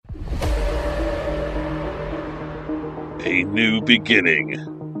A new beginning.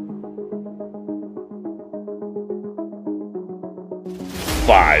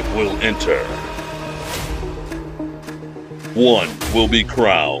 5 will enter. 1 will be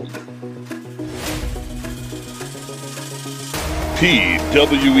crowned.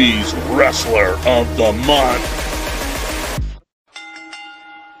 PWE's Wrestler of the Month.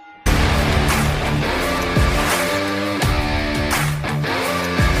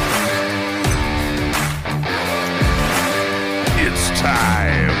 It's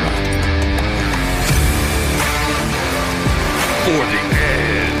time for the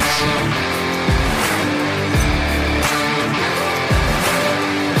Edge.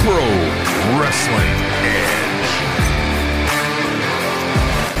 Pro Wrestling Edge.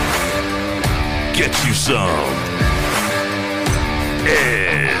 Get you some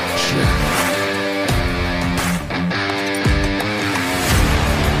Edge.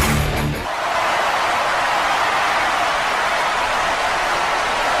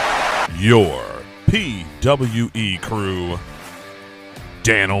 Your PWE crew: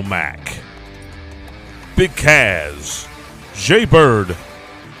 Dan O'Mac, Big Kaz, Jay Bird,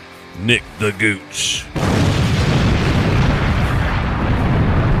 Nick the Gooch,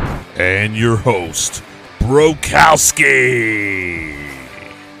 and your host, Brokowski.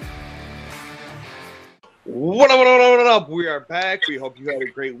 What up? We are back. We hope you had a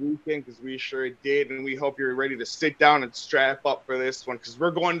great weekend, because we sure did, and we hope you're ready to sit down and strap up for this one, because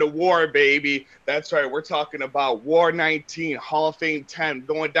we're going to war, baby. That's right. We're talking about War 19, Hall of Fame 10,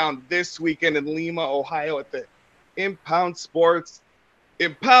 going down this weekend in Lima, Ohio at the Empowered Sports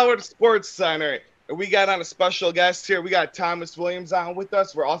Center. And we got on a special guest here. We got Thomas Williams on with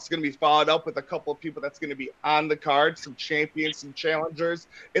us. We're also going to be followed up with a couple of people that's going to be on the card, some champions, some challengers.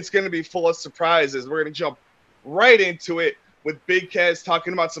 It's going to be full of surprises. We're going to jump right into it with Big Kaz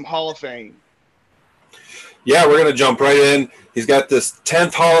talking about some Hall of Fame. Yeah, we're going to jump right in. He's got this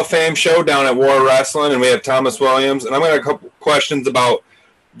 10th Hall of Fame show down at War Wrestling, and we have Thomas Williams. And I'm going to have a couple questions about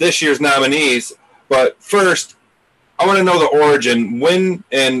this year's nominees. But first, I want to know the origin. When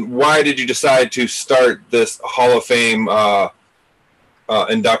and why did you decide to start this Hall of Fame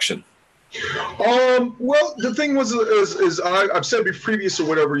induction? Well, the thing was, I've said previous or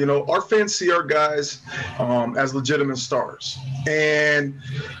whatever, our fans see our guys as legitimate stars. And,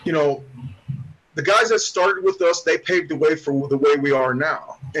 the guys that started with us, they paved the way for the way we are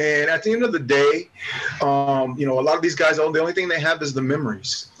now. And at the end of the day, a lot of these guys, the only thing they have is the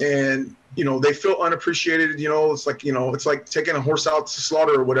memories. And, they feel unappreciated. It's like taking a horse out to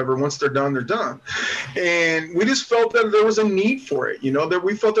slaughter or whatever. Once they're done, they're done. And we just felt that there was a need for it. That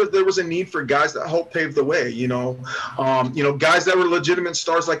we felt that there was a need for guys that helped pave the way. Guys that were legitimate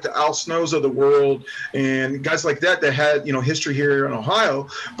stars like the Al Snows of the world, and guys like that had history here in Ohio,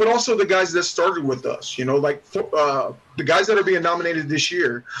 but also the guys that started with us. The guys that are being nominated this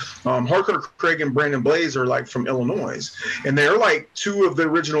year, Hardcore Craig and Brandon Blaze are like from Illinois, and they're like two of the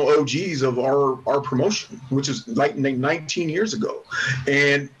original OGs of our promotion, which is like 19 years ago.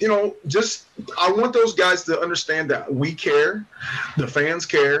 And I want those guys to understand that we care, the fans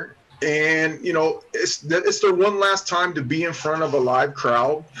care, and it's their one last time to be in front of a live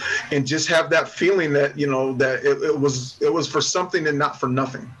crowd and just have that feeling that that it was for something and not for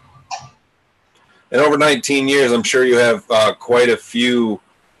nothing. And over 19 years, I'm sure you have quite a few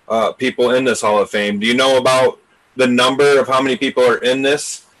people in this Hall of Fame. Do you know about the number of how many people are in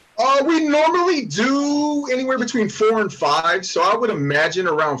this? We normally do anywhere between 4 and 5, so I would imagine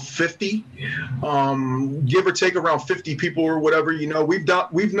around 50, give or take around 50 people or whatever.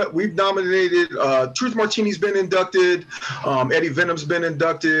 We've nominated. Truth Martini's been inducted. Eddie Venom's been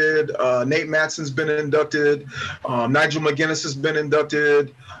inducted. Nate Matson's been inducted. Nigel McGuinness has been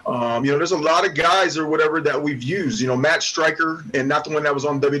inducted. There's a lot of guys or whatever that we've used. Matt Stryker, and not the one that was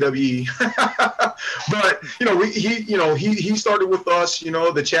on WWE, but he started with us.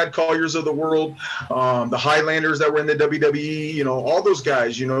 The Chad Colliers of the world, the Highlanders that were in the WWE. All those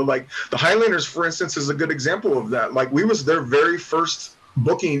guys. Like the Highlanders, for instance, is a good example of that. Like we was their very first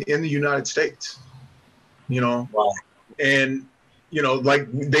booking in the United States. Wow. And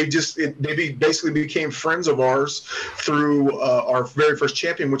they basically became friends of ours through our very first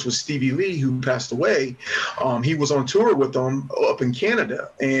champion, which was Stevie Lee, who passed away. He was on tour with them up in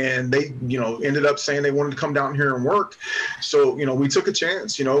Canada, and they, ended up saying they wanted to come down here and work. So, we took a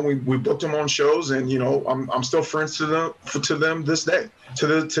chance. We booked them on shows, and I'm still friends to them this day,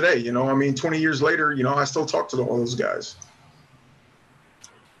 today. 20 years later, I still talk to all those guys.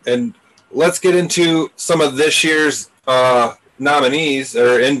 And let's get into some of this year's nominees,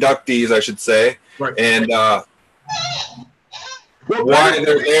 or inductees, I should say. Right. And Well, why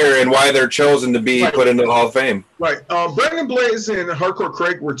they're there and why they're chosen to be put into the Hall of Fame. Right. Brandon Blaze and Hardcore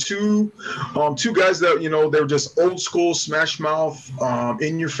Craig were two guys that, they were just old school smash mouth,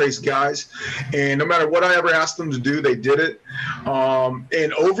 in your face guys. And no matter what I ever asked them to do, they did it.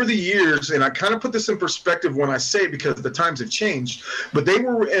 And over the years, and I kind of put this in perspective when I say it because the times have changed, but they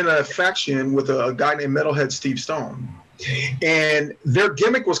were in a faction with a guy named Metalhead Steve Stone. And their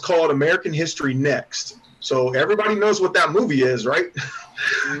gimmick was called American History Next. So everybody knows what that movie is, right?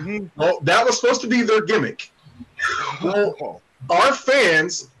 Mm-hmm. Well, that was supposed to be their gimmick. Well, our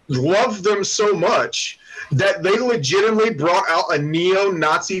fans loved them so much that they legitimately brought out a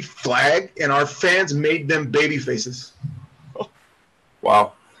neo-Nazi flag, and our fans made them baby faces.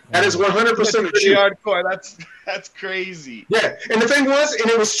 Wow. That is 100% true. Hardcore. That's crazy. Yeah, and the thing was,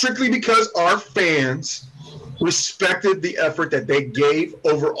 and it was strictly because our fans respected the effort that they gave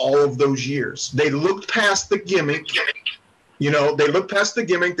over all of those years. They looked past the gimmick. They looked past the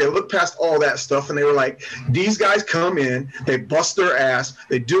gimmick. They looked past all that stuff, and they were like, these guys come in, they bust their ass,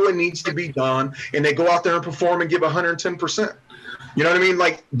 they do what needs to be done, and they go out there and perform and give 110%. You know what I mean?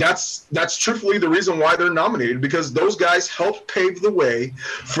 Like, that's truthfully the reason why they're nominated, because those guys helped pave the way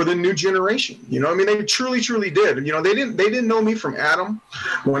for the new generation. You know what I mean? They truly, truly did. And, they didn't know me from Adam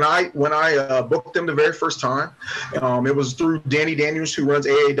when I booked them the very first time. It was through Danny Daniels, who runs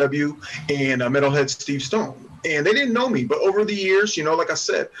AAW, and Metalhead Steve Stone. And they didn't know me, but over the years, like I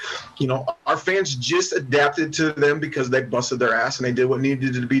said, our fans just adapted to them because they busted their ass and they did what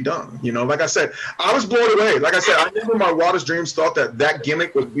needed to be done. Like I said, I was blown away. Like I said, I remember my wildest dreams thought that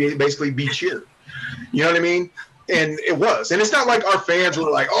gimmick would basically be cheered. You know what I mean? And it was. And it's not like our fans were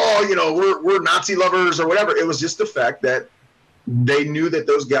like, oh, we're Nazi lovers or whatever. It was just the fact that they knew that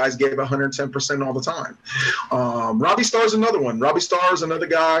those guys gave 110% all the time. Robbie Starr's another one. Robbie Starr's another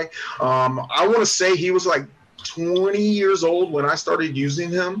guy. I want to say he was like 20 years old when I started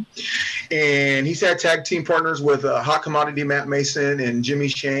using him, and he's had tag team partners with Hot Commodity Matt Mason and Jimmy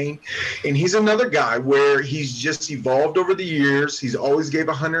Shane, and he's another guy where he's just evolved over the years. He's always gave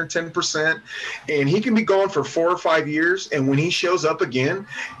 110%, and he can be gone for 4 or 5 years, and when he shows up again,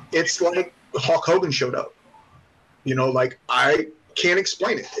 it's like Hulk Hogan showed up. Like, I can't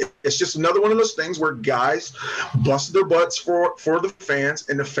explain it. It's just another one of those things where guys busted their butts for the fans,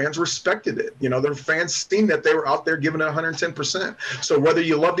 and the fans respected it. Their fans seen that they were out there giving it 110%. So whether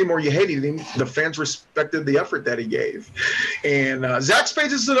you loved him or you hated him, the fans respected the effort that he gave. And Zach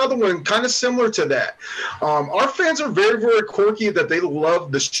Spades is another one kind of similar to that. Our fans are very, very quirky, that they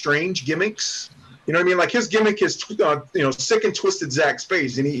love the strange gimmicks. You know what I mean? Like, his gimmick is, sick and twisted Zach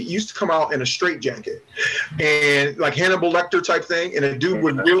Spades, and he used to come out in a straitjacket and like Hannibal Lecter type thing, and the dude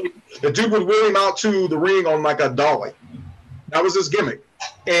would wheel him out to the ring on like a dolly. That was his gimmick,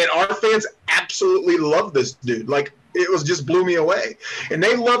 and our fans absolutely loved this dude. Like, it was just blew me away, and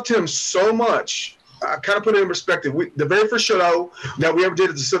they loved him so much. I kind of put it in perspective. The very first show that we ever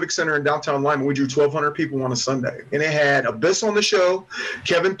did at the Civic Center in downtown Lyman, we drew 1,200 people on a Sunday. And it had Abyss on the show,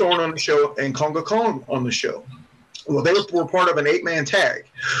 Kevin Thorne on the show, and Konga Kong on the show. Well, they were part of an 8-man tag.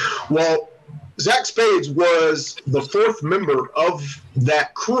 Well, Zach Spades was the 4th member of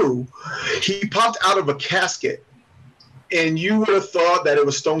that crew. He popped out of a casket, and you would have thought that it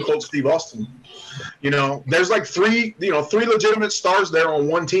was Stone Cold Steve Austin. There's like three legitimate stars there on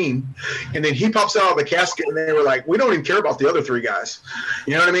one team, and then he pops out of the casket, and they were like, we don't even care about the other 3 guys.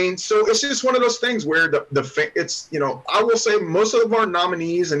 You know what I mean? So it's just one of those things where I will say most of our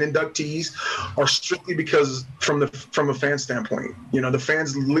nominees and inductees are strictly because from a fan standpoint. The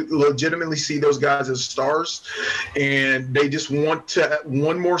fans legitimately see those guys as stars, and they just want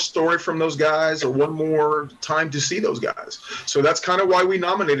one more story from those guys or one more time to see those guys. So that's kind of why we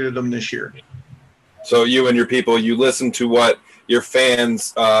nominated them this year. So you and your people, you listen to what your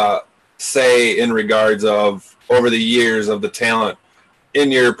fans say in regards of over the years of the talent in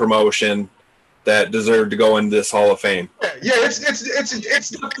your promotion that deserve to go in this Hall of Fame. Yeah, it's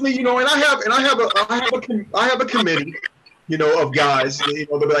definitely, and I have a committee, of guys,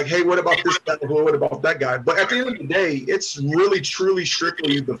 they'll be like, hey, what about this guy? What about that guy? But at the end of the day, it's really, truly,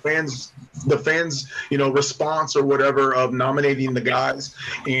 strictly the fans, response or whatever of nominating the guys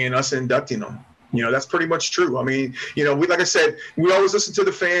and us inducting them. That's pretty much true. I mean, like I said, we always listen to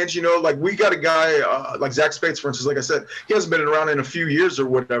the fans. Like, we got a guy like Zach Spades, for instance. Like I said, he hasn't been around in a few years or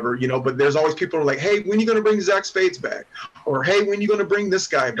whatever, but there's always people who are like, hey, when are you going to bring Zach Spades back? Or, hey, when are you going to bring this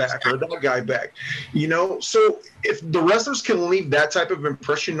guy back or that guy back? So if the wrestlers can leave that type of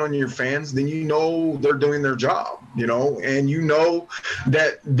impression on your fans, then they're doing their job, and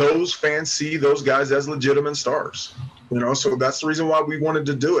that those fans see those guys as legitimate stars. You know, so that's the reason why we wanted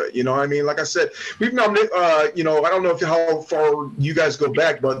to do it. You know, I mean, like I said, we've nominated, you know, I don't know how far you guys go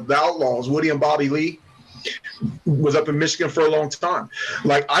back, but the Outlaws, Woody and Bobby Lee, was up in Michigan for a long time.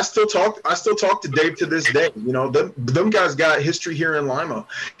 Like I still talk to Dave to this day. You know, them guys got history here in Lima.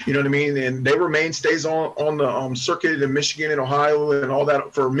 You know what I mean? And they were mainstays on the circuit in Michigan and Ohio and all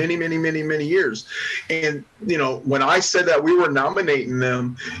that for many years. And you know, when I said that we were nominating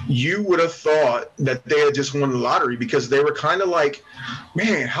them, you would have thought that they had just won the lottery, because they were kind of like,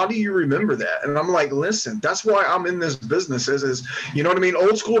 man, how do you remember that? And I'm like, listen, that's why I'm in this business. Is you know what I mean?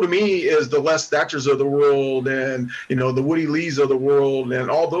 Old school to me is the Les Thatchers of the world, and you know, the Woody Lees of the world,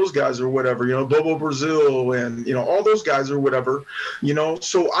 and all those guys or whatever. You know, Bobo Brazil, and you know, all those guys or whatever. You know,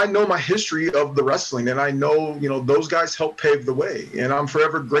 so I know my history of the wrestling, and I know, you know, those guys helped pave the way, and I'm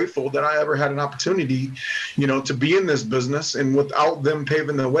forever grateful that I ever had an opportunity, you know, to be in this business. And without them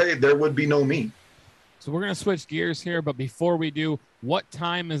paving the way, there would be no me. So we're going to switch gears here, but before we do, what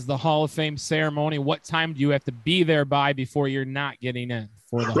time is the Hall of Fame ceremony? What time do you have to be there by before you're not getting in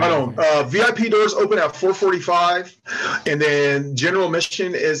for the Right on. VIP doors open at 4:45, and then general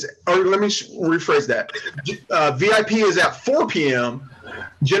admission is, or let me rephrase that. VIP is at 4 p.m.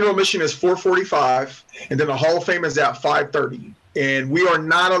 General admission is 4:45, and then the Hall of Fame is at 5:30. And we are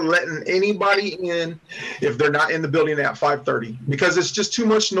not letting anybody in if they're not in the building at 5:30, because it's just too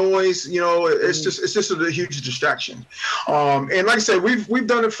much noise. You know, it's just a huge distraction. And like I said, we've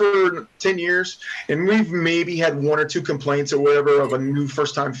done it for 10 years, and we've maybe had one or two complaints or whatever of a new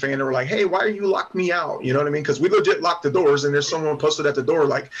first-time fan that were like, hey, why are you locked me out? You know what I mean? Because we legit lock the doors, and there's someone posted at the door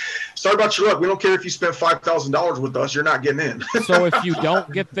like, sorry about your luck. We don't care if you spent $5,000 with us. You're not getting in. So if you don't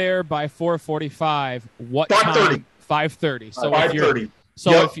get there by 4:45, what 5:30. time? 5:30. So 5:30.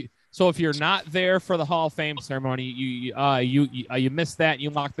 if you're not there for the Hall of Fame ceremony, you missed that and you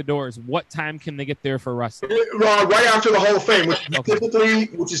lock the doors, what time can they get there for wrestling? Right after the Hall of Fame, which Okay.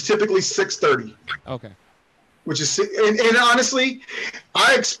 is typically 6:30. Okay. Which is, and honestly,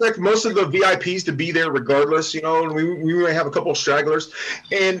 I expect most of the VIPs to be there regardless. You know, and we may have a couple of stragglers,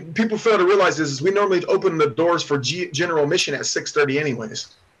 and people fail to realize this is we normally open the doors for general admission at 6:30 anyways.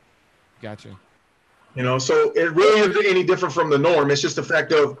 Gotcha. You know, so it really isn't any different from the norm. It's just the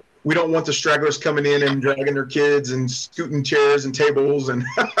fact of we don't want the stragglers coming in and dragging their kids and scooting chairs and tables and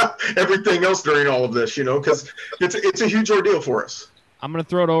everything else during all of this, you know, because it's a huge ordeal for us. I'm going to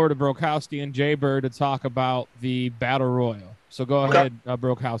throw it over to Brokowski and Jay Bird to talk about the Battle Royal. So go ahead,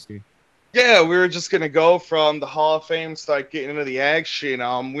 Brokowski. Yeah, we were just going to go from the Hall of Fame, start getting into the action.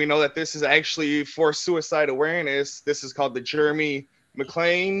 We know that this is actually for suicide awareness. This is called the Jeremy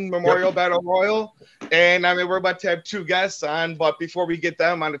McLean Memorial Battle Royal. And I mean, we're about to have two guests on, but before we get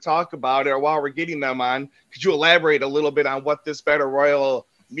them on to talk about it, or while we're getting them on, could you elaborate a little bit on what this Battle Royal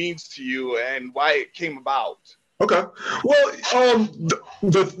means to you and why it came about? Okay. Well,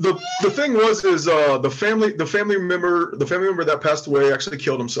 the thing was the family member that passed away actually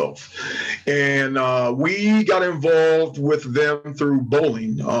killed himself, and we got involved with them through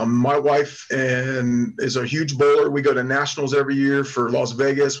bowling. My wife is a huge bowler. We go to nationals every year for Las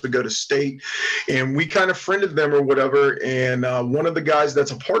Vegas. We go to state, and we kind of friended them or whatever. And one of the guys that's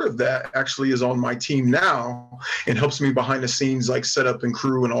a part of that actually is on my team now and helps me behind the scenes, like setup and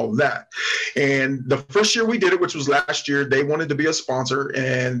crew and all of that. And the first year we did it, which was last year, they wanted to be a sponsor,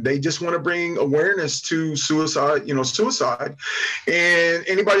 and they just want to bring awareness to suicide. And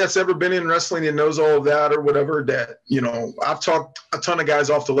anybody that's ever been in wrestling and knows all of that or whatever, that, you know, I've talked a ton of guys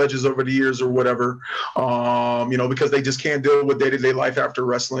off the ledges over the years or whatever, you know, because they just can't deal with day-to-day life after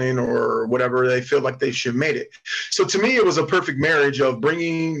wrestling or whatever. They feel like they should have made it. So to me, it was a perfect marriage of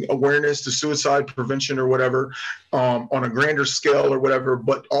bringing awareness to suicide prevention or whatever, on a grander scale or whatever,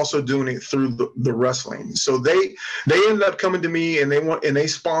 but also doing it through the wrestling. So they ended up coming to me, and they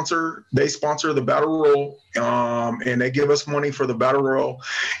sponsor the Battle Royal, and they give us money for the Battle Royal,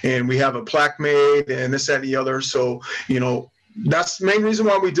 and we have a plaque made and this, that, and the other. So, you know, that's the main reason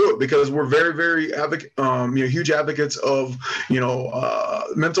why we do it, because we're very, very huge advocates of, you know,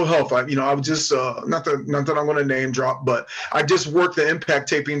 mental health. I would just not that I'm going to name drop, but I just worked the Impact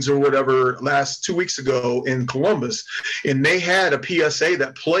tapings or whatever last 2 weeks ago in Columbus, and they had a PSA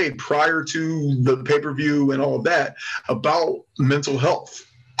that played prior to the pay-per-view and all of that about mental health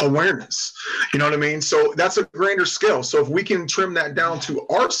awareness. You know what I mean? So that's a grander scale. So if we can trim that down to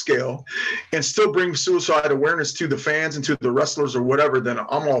our scale and still bring suicide awareness to the fans and to the wrestlers or whatever, then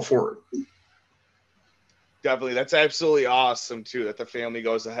I'm all for it. Definitely. That's absolutely awesome too, that the family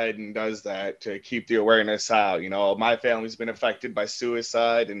goes ahead and does that to keep the awareness out. You know, my family's been affected by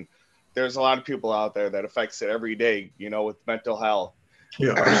suicide, and there's a lot of people out there that affects it every day, you know, with mental health.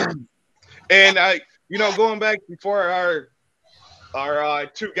 Yeah. And going back before our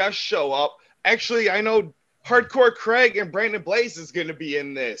two guests show up, actually, I know Hardcore Craig and Brandon Blaze is going to be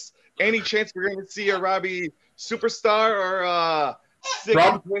in this. Any chance we're going to see a Robbie Superstar or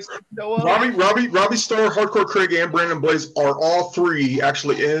Robbie Star, Hardcore Craig, and Brandon Blaze are all three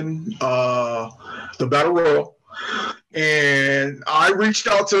actually in the Battle Royal. And I reached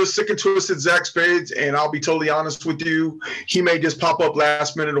out to Sick and Twisted Zach Spades, and I'll be totally honest with you, he may just pop up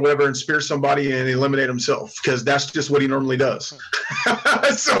last minute or whatever and spear somebody and eliminate himself, because that's just what he normally does. So,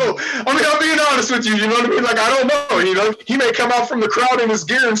 I mean, I'm being honest with you, you know what I mean? Like, I don't know, he may come out from the crowd in his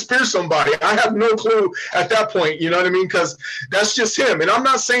gear and spear somebody. I have no clue at that point, you know what I mean? Because that's just him. And I'm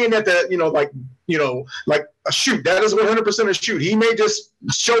not saying that like a shoot. That is 100% a shoot. He may just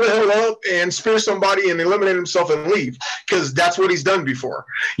show the hell up and spear somebody and eliminate himself and leave, because that's what he's done before,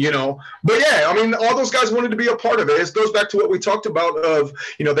 But yeah, I mean, all those guys wanted to be a part of it. It goes back to what we talked about of,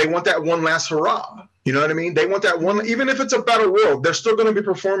 they want that one last hurrah. You know what I mean? They want that one, even if it's a battle royal, they're still going to be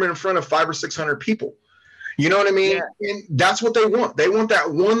performing in front of 500 or 600 people. You know what I mean? Yeah. And that's what they want. They want that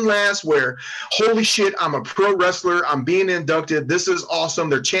one last where, holy shit, I'm a pro wrestler. I'm being inducted. This is awesome.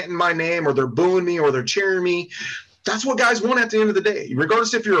 They're chanting my name, or they're booing me, or they're cheering me. That's what guys want at the end of the day,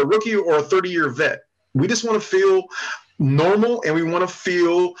 regardless if you're a rookie or a 30-year vet. We just want to feel normal, and we want to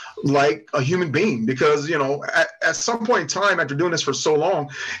feel like a human being, because at some point in time, after doing this for so long,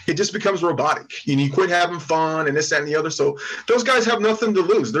 it just becomes robotic, and you quit having fun and this, that, and the other. So those guys have nothing to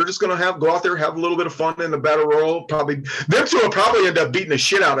lose. They're just going to go out there, have a little bit of fun in the battle royal. Probably them two will probably end up beating the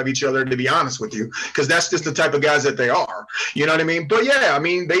shit out of each other, to be honest with you, because that's just the type of guys that they are. You know what I mean? But yeah, I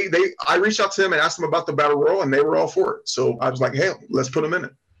mean, I reached out to them and asked them about the battle royal, and they were all for it. So I was like, hey, let's put them in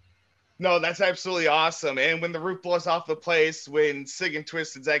it. No, that's absolutely awesome. And when the roof blows off the place, when Sig and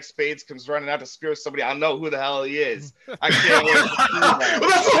Twisted Zach Spades comes running out to spear somebody, I'll know who the hell he is. I can't wait to see that. Well,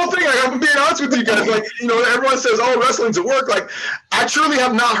 that's the whole thing. I'm being honest with you guys. Like, everyone says, oh, wrestling's a work. Like, I truly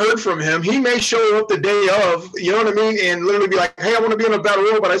have not heard from him. He may show up the day of, you know what I mean, and literally be like, hey, I want to be in a battle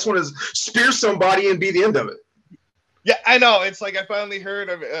royal, but I just want to spear somebody and be the end of it. Yeah, I know. It's like I finally heard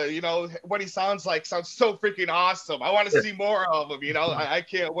of, what he sounds like. Sounds so freaking awesome. I want to see more of him, I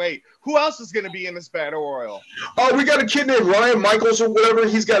can't wait. Who else is going to be in this battle royal? Oh, we got a kid named Ryan Michaels or whatever.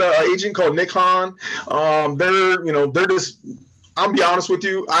 He's got an agent called Nick Hahn. They're just, I'll be honest with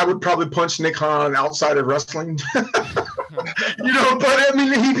you, I would probably punch Nick Hahn outside of wrestling. But I mean,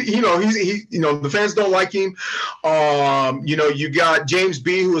 the fans don't like him. You got James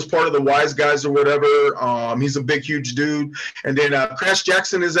B, who was part of the Wise Guys or whatever. He's a big, huge dude. And then Crash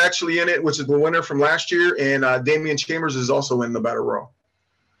Jackson is actually in it, which is the winner from last year. And Damian Chambers is also in the battle royal.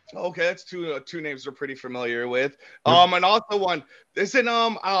 Okay, that's two names we're pretty familiar with. And also one, isn't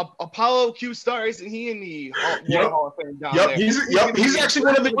Apollo Q Star, isn't he in the Hall of Fame down there? He's actually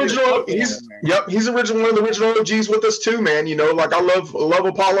one of the original. He's one of the original OGs with us too, man. Like I love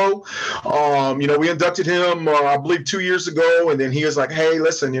Apollo. We inducted him I believe 2 years ago, and then he was like, hey,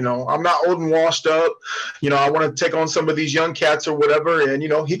 listen, I'm not old and washed up. I want to take on some of these young cats or whatever, and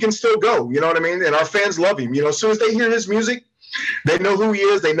he can still go. You know what I mean? And our fans love him. As soon as they hear his music, they know who he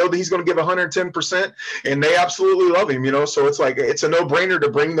is. They know that he's going to give 110%, and they absolutely love him, So it's like, it's a no-brainer to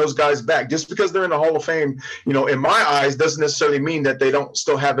bring those guys back. Just because they're in the Hall of Fame, in my eyes, doesn't necessarily mean that they don't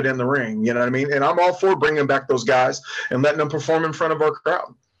still have it in the ring. You know what I mean? And I'm all for bringing back those guys and letting them perform in front of our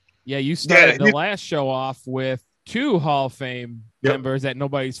crowd. Yeah, you started the last show off with two Hall of Fame members that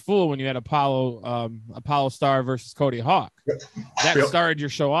nobody's fool when you had Apollo Star versus Cody Hawk. That started your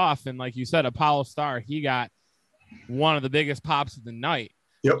show off, and like you said, Apollo Star, he got one of the biggest pops of the night.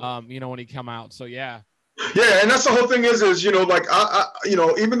 When he come out. So yeah, and that's the whole thing is like I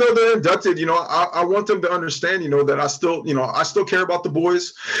even though they're inducted, I want them to understand, that I still care about the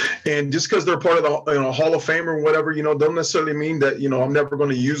boys, and just because they're part of the Hall of Fame or whatever, don't necessarily mean that I'm never going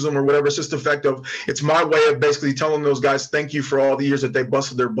to use them or whatever. It's just the fact of, it's my way of basically telling those guys thank you for all the years that they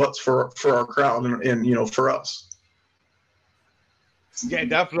busted their butts for our crowd and for us. Yeah,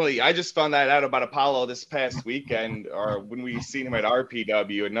 definitely. I just found that out about Apollo this past weekend, or when we seen him at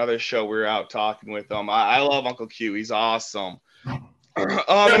RPW, another show we were out talking with him. I love Uncle Q. He's awesome. And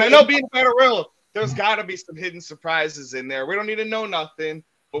I know being a battle royal, there's got to be some hidden surprises in there. We don't need to know nothing,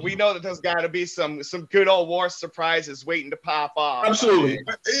 but we know that there's got to be some good old war surprises waiting to pop off. Absolutely.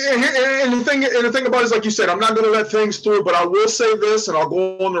 And the thing about it is, like you said, I'm not going to let things through, but I will say this, and I'll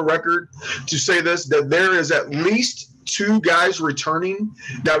go on the record to say this, that there is at least two guys returning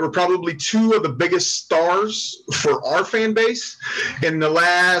that were probably two of the biggest stars for our fan base in the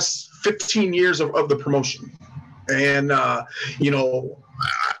last 15 years of the promotion. And,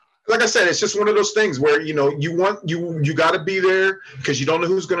 like I said, it's just one of those things where, you know, you got to be there because you don't know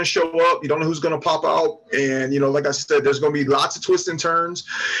who's going to show up. You don't know who's going to pop out. And, you know, like I said, there's going to be lots of twists and turns.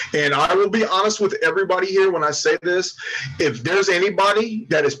 And I will be honest with everybody here when I say this. If there's anybody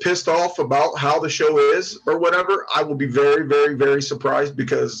that is pissed off about how the show is or whatever, I will be very, very, very surprised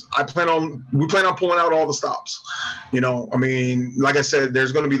because we plan on pulling out all the stops. You know, I mean, like I said,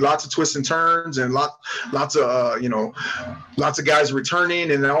 there's going to be lots of twists and turns and lots of guys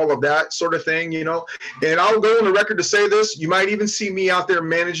returning and all of that sort of thing, you know. And I'll go on the record to say this: you might even see me out there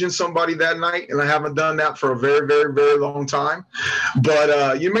managing somebody that night, and I haven't done that for a very, very, very long time.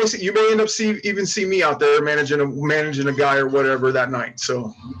 But you may end up see me out there managing a guy or whatever that night.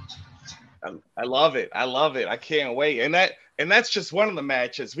 So I love it. I can't wait. And that's just one of the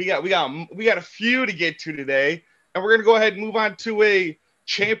matches. We got a few to get to today, and we're gonna go ahead and move on to a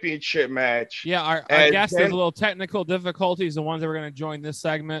championship match. Yeah, our guest has a little technical difficulties, the ones that were going to join this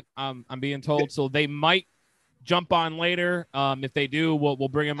segment, I'm being told, so they might jump on later. If they do, we'll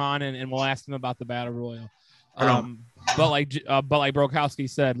bring them on and we'll ask them about the Battle Royal. But like Brokowski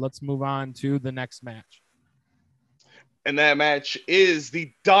said, let's move on to the next match. And that match is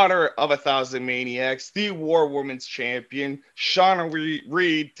the daughter of 1,000 Maniacs, the War Women's Champion, Shauna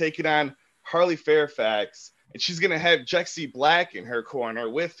Reed, taking on Harley Fairfax. And she's going to have Jexy Black in her corner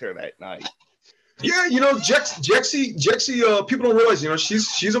with her that night. Yeah, you know, Jexy, people don't realize, you know,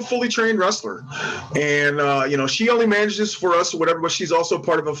 she's a fully trained wrestler. And, you know, she only manages for us or whatever, but she's also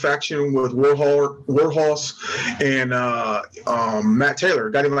part of a faction with Warhorse and Matt Taylor,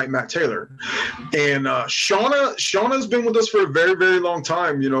 a guy named Matt Taylor. And Shauna's been with us for a very, very long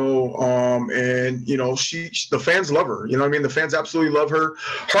time, you know, and, you know, the fans love her. You know what I mean? The fans absolutely love her.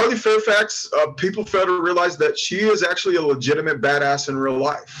 Harley Fairfax, people fail to realize that she is actually a legitimate badass in real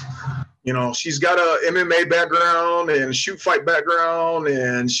life. You know, she's got a MMA background and shoot fight background,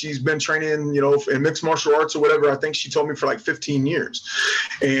 and she's been training, you know, in mixed martial arts or whatever. I think she told me for like 15 years.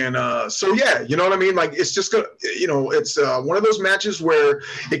 And so, yeah, you know what I mean? Like, it's just, you know, it's one of those matches where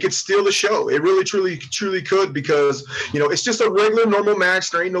it could steal the show. It really, truly could, because, you know, it's just a regular, normal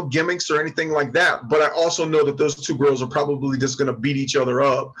match. There ain't no gimmicks or anything like that. But I also know that those two girls are probably just going to beat each other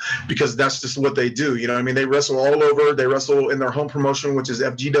up because that's just what they do. You know what I mean? They wrestle all over. They wrestle in their home promotion, which is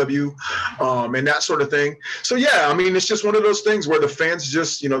FGW. And that sort of thing. So yeah, I mean, it's just one of those things where the fans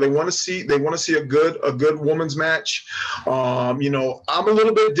just, you know, they want to see a good women's match. You know, I'm a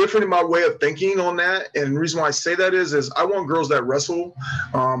little bit different in my way of thinking on that, and the reason why I say that is I want girls that wrestle.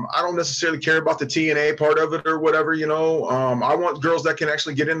 I don't necessarily care about the TNA part of it or whatever. You know, I want girls that can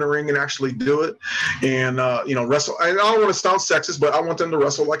actually get in the ring and actually do it, and you know, wrestle. And I don't want to sound sexist, but I want them to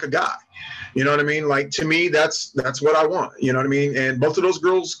wrestle like a guy. You know what I mean? Like, to me, that's what I want. You know what I mean? And both of those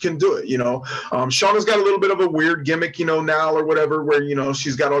girls can do it. You know, Shauna's got a little bit of a weird gimmick, you know, now or whatever, where, you know,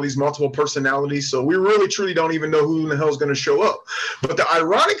 she's got all these multiple personalities. So we really, truly don't even know who in the hell is going to show up. But the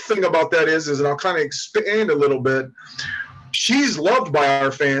ironic thing about that is, and I'll kind of expand a little bit, she's loved by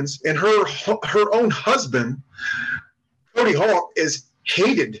our fans, and her own husband, Cody Hawk, is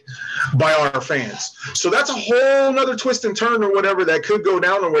hated by our fans. So that's a whole nother twist and turn or whatever that could go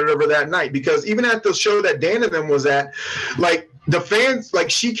down or whatever that night, because even at the show that Dan and them was at, like, the fans,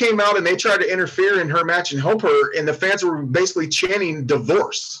 like, she came out and they tried to interfere in her match and help her, and the fans were basically chanting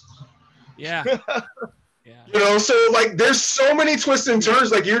divorce. Yeah. You know, so, like, there's so many twists and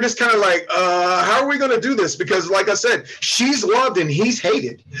turns. Like, you're just kind of like, how are we going to do this? Because, like I said, she's loved and he's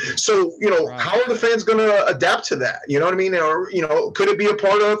hated. So, you know, How are the fans going to adapt to that? You know what I mean? Or, you know, could it be a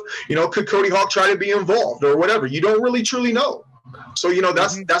part of, you know, could Cody Hawk try to be involved or whatever? You don't really truly know. So, you know,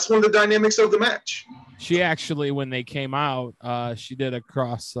 that's one of the dynamics of the match. She actually, when they came out, she did a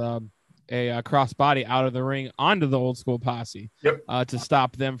crossbody out of the ring onto the Old School Posse. Yep. To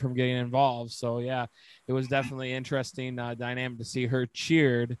stop them from getting involved. So, yeah, it was definitely interesting dynamic to see her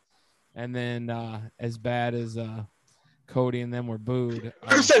cheered, and then as bad as Cody and them were booed.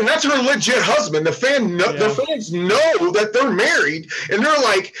 Like I said, that's her legit husband. The fans know that they're married, and they're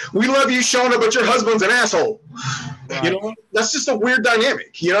like, "We love you, Shauna, but your husband's an asshole." Right. You know, that's just a weird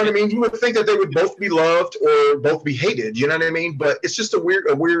dynamic. You know what I mean? You would think that they would both be loved or both be hated. You know what I mean? But it's just a weird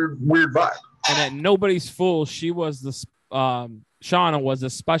vibe. And at Nobody's Fool, she was Shauna was a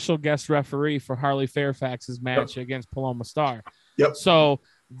special guest referee for Harley Fairfax's match against Paloma Star. Yep. So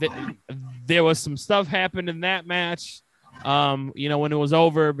there was some stuff happened in that match. You know, when it was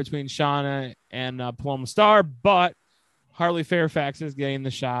over between Shauna and Paloma Star, but Harley Fairfax is getting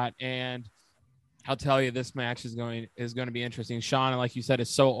the shot, and I'll tell you, this match is going to be interesting. Shauna, like you said, is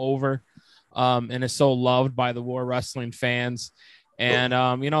so over, and is so loved by the War Wrestling fans, and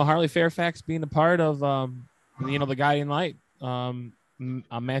you know, Harley Fairfax being a part of you know, the Guiding Light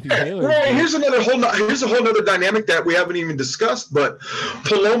Matthew Taylor. Well, here's a whole nother dynamic that we haven't even discussed. But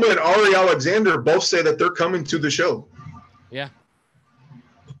Paloma and Ari Alexander both say that they're coming to the show. Yeah.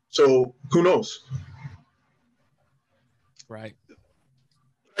 So who knows? Right.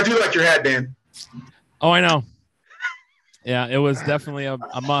 I do like your hat, Dan. Oh, I know. Yeah, it was definitely a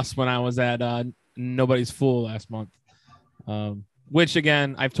must when I was at Nobody's Fool last month. Which,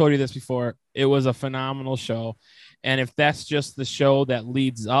 again, I've told you this before. It was a phenomenal show. And if that's just the show that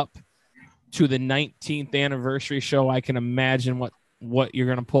leads up to the 19th anniversary show, I can imagine what you're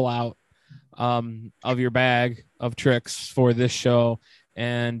going to pull out of your bag of tricks for this show.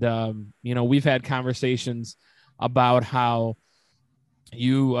 And, we've had conversations about how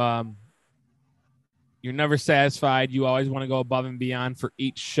you're never satisfied. You always want to go above and beyond for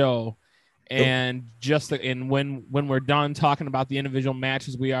each show. And when we're done talking about the individual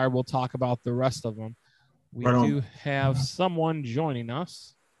matches we'll talk about the rest of them. We do have someone joining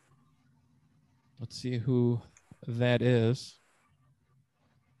us. Let's see who that is.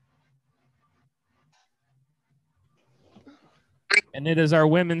 And it is our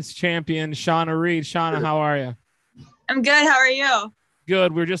women's champion, Shauna Reed. Shauna, how are you? I'm good. How are you?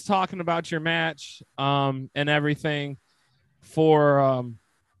 Good. We're just talking about your match and everything for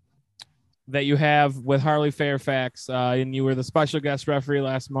that you have with Harley Fairfax, and you were the special guest referee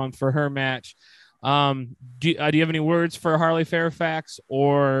last month for her match. Do you have any words for Harley Fairfax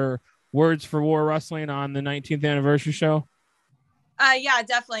or words for War Wrestling on the 19th anniversary show? Yeah,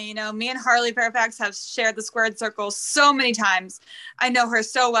 definitely. Me and Harley Fairfax have shared the squared circle so many times. I know her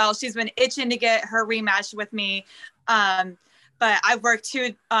so well. She's been itching to get her rematch with me. But I've worked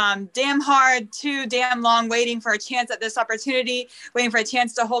too damn hard, too damn long, waiting for a chance at this opportunity, waiting for a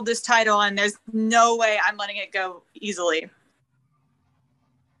chance to hold this title, and there's no way I'm letting it go easily.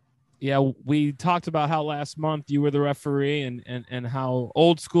 Yeah, we talked about how last month you were the referee and how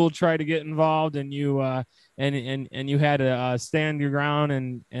Old School tried to get involved, and you and you had to stand your ground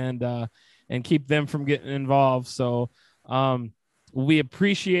and keep them from getting involved. So we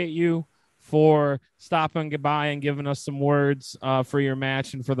appreciate you for stopping by and giving us some words for your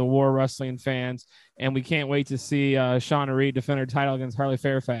match and for the War Wrestling fans. And we can't wait to see Shauna Reed defend her title against Harley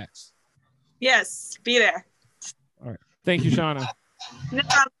Fairfax. Yes, be there. All right. Thank you, Shauna. No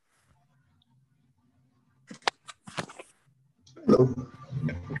problem. Hello.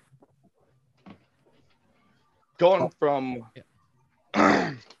 Going from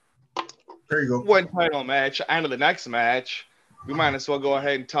There you go. one title match and to the next match, we might as well go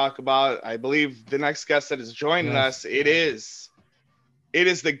ahead and talk about, I believe, the next guest that is joining us. It is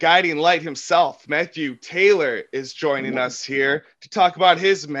the guiding light himself. Matthew Taylor is joining us here to talk about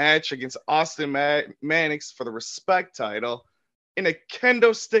his match against Austin Mannix for the Respect title in a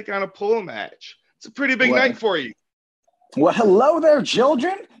kendo stick on a pole match. It's a pretty big night for you. Well, hello there,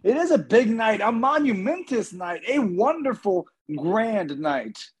 children. It is a big night, a monumentous night, a wonderful, grand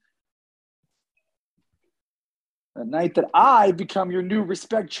night. A night that I become your new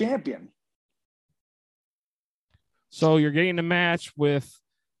Respect champion. So you're getting a match with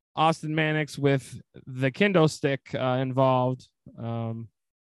Austin Mannix with the kendo stick involved.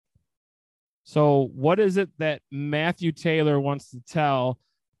 So what is it that Matthew Taylor wants to tell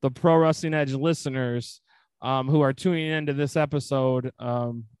the Pro Wrestling Edge listeners who are tuning into this episode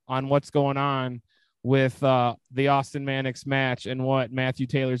on what's going on with the Austin Mannix match and what Matthew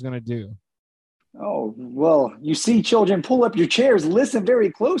Taylor is going to do? Oh, well, you see, children, pull up your chairs, listen very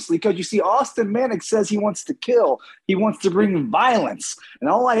closely, because you see Austin Mannix says he wants to kill. He wants to bring violence. And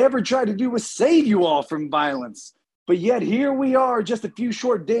all I ever tried to do was save you all from violence. But yet here we are just a few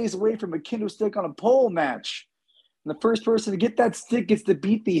short days away from a kendo stick on a pole match. And the first person to get that stick gets to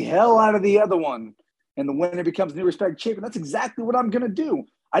beat the hell out of the other one. And the winner becomes new Respect champion. That's exactly what I'm going to do.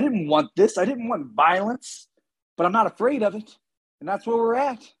 I didn't want this. I didn't want violence. But I'm not afraid of it. And that's where we're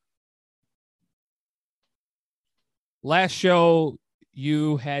at. Last show,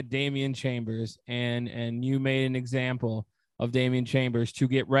 you had Damian Chambers, and you made an example of Damian Chambers to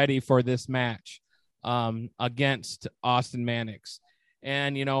get ready for this match against Austin Mannix.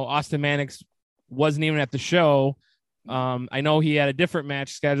 And, Austin Mannix wasn't even at the show. I know he had a different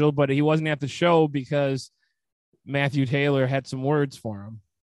match scheduled, but he wasn't at the show because Matthew Taylor had some words for him.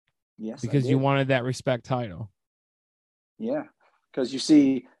 Yes, because you wanted that Respect title. Yeah, because you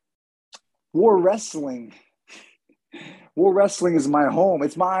see, War Wrestling is my home.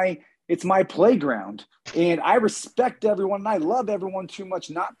 It's my playground, and I respect everyone and I love everyone too much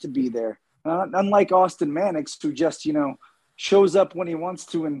not to be there. Unlike Austin Mannix, who just shows up when he wants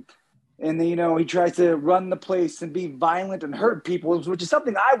to, and he tries to run the place and be violent and hurt people, which is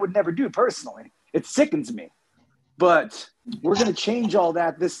something I would never do personally. It sickens me. But we're going to change all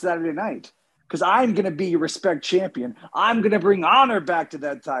that this Saturday night because I'm going to be your respect champion. I'm going to bring honor back to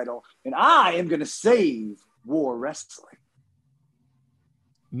that title, and I am going to save War Wrestling.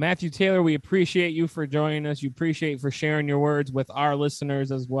 Matthew Taylor, we appreciate you for joining us. You appreciate for sharing your words with our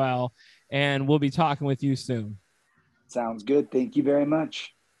listeners as well. And we'll be talking with you soon. Sounds good. Thank you very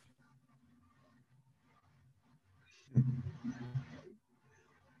much.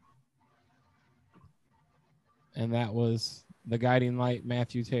 And that was the guiding light,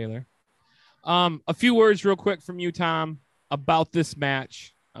 Matthew Taylor. A few words real quick from you, Tom, about this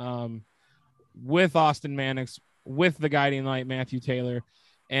match with Austin Mannix, with the guiding light, Matthew Taylor,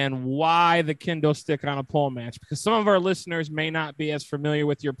 and why the kendo stick on a pole match. Because some of our listeners may not be as familiar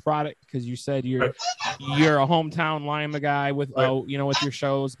with your product because you said you're a hometown Lima guy with with your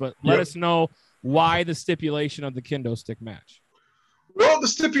shows, but let us know why the stipulation of the kendo stick match. Well, the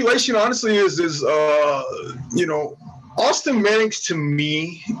stipulation honestly is Austin Mannix to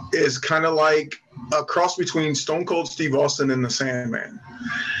me is kind of like a cross between Stone Cold Steve Austin and the Sandman.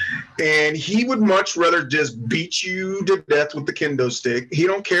 And he would much rather just beat you to death with the kendo stick. He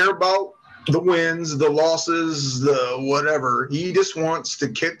don't care about the wins, the losses, the whatever. He just wants to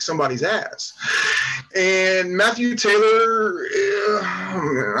kick somebody's ass. And Matthew Taylor,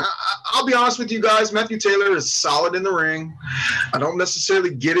 I'll be honest with you guys, Matthew Taylor is solid in the ring. I don't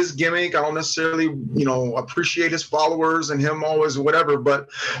necessarily get his gimmick. I don't necessarily, appreciate his followers and him always whatever.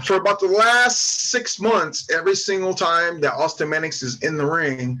 But for about the last 6 months, every single time that Austin Mannix is in the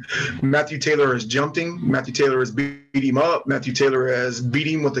ring, Matthew Taylor has jumped him. Matthew Taylor has beat him up. Matthew Taylor has beat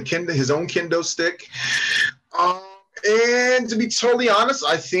him with his own kendo stick. And to be totally honest,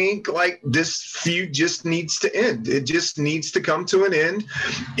 I think this feud just needs to end. It just needs to come to an end.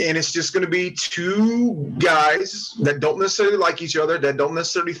 And it's just going to be two guys that don't necessarily like each other, that don't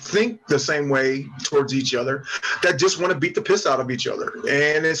necessarily think the same way towards each other, that just want to beat the piss out of each other.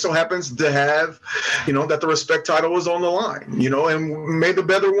 And it so happens to have, that the respect title is on the line, and may the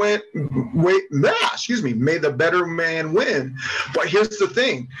better may the better man win. But here's the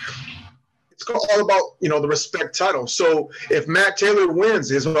thing. It's all about, the respect title. So if Matt Taylor wins,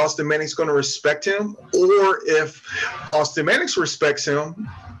 is Austin Mannix going to respect him? Or if Austin Mannix respects him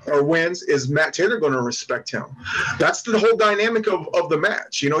or wins, is Matt Taylor going to respect him? That's the whole dynamic of the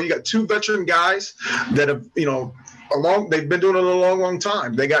match. You got two veteran guys that have, they've been doing it a long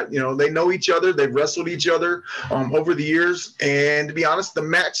time. They got, they know each other. They've wrestled each other over the years. And to be honest, the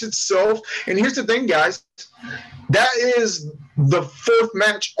match itself, and here's the thing, guys, that is the fourth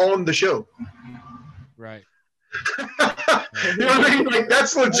match on the show. Right. You know what I mean?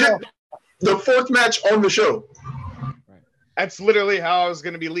 That's legit. The fourth match on the show. Right. That's literally how I was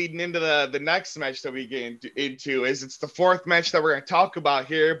going to be leading into the next match that we get into. Is it's the fourth match that we're going to talk about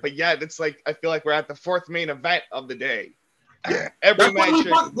here. But yeah, it's I feel like we're at the fourth main event of the day. Yeah. Every match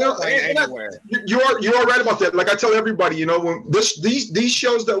anywhere. You are right about that. Like I tell everybody, when these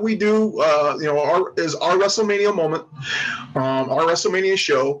shows that we do, is our WrestleMania moment, our WrestleMania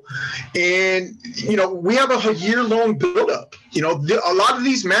show, and we have a year-long build-up. A lot of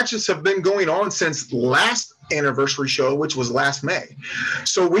these matches have been going on since last anniversary show, which was last May.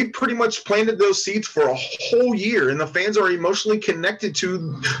 So we pretty much planted those seeds for a whole year, and the fans are emotionally connected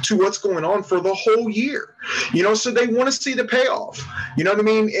to what's going on for the whole year. So they want to see the payoff. You know what I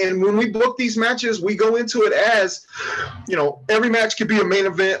mean? And when we book these matches, we go into it as, every match could be a main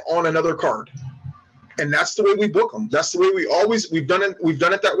event on another card. And that's the way we book them. That's the way we've done it. We've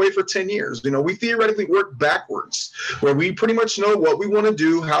done it that way for 10 years. We theoretically work backwards, where we pretty much know what we want to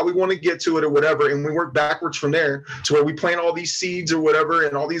do, how we want to get to it or whatever. And we work backwards from there to where we plant all these seeds or whatever,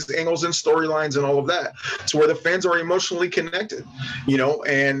 and all these angles and storylines and all of that, to where the fans are emotionally connected,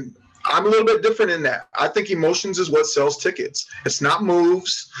 and I'm a little bit different in that. I think emotions is what sells tickets. It's not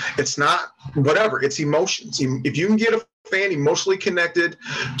moves. It's not whatever. It's emotions. If you can get a fan emotionally connected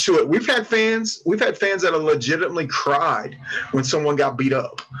to it. We've had fans that have legitimately cried when someone got beat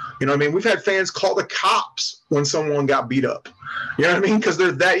up. You know what I mean? We've had fans call the cops when someone got beat up. You know what I mean? Because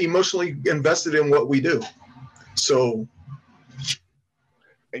they're that emotionally invested in what we do. So,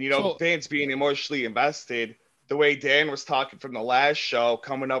 and fans being emotionally invested, the way Dan was talking from the last show,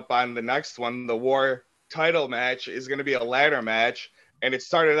 coming up on the next one, the War title match is going to be a ladder match. And it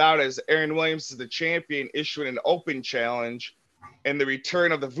started out as Aaron Williams is the champion issuing an open challenge. And the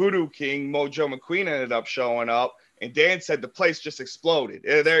return of the Voodoo King, Mojo McQueen, ended up showing up. And Dan said the place just exploded.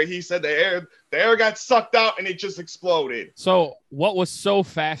 He said the air got sucked out and it just exploded. So what was so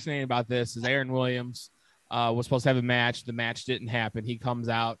fascinating about this is Aaron Williams was supposed to have a match. The match didn't happen. He comes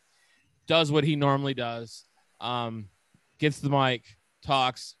out, does what he normally does, gets the mic,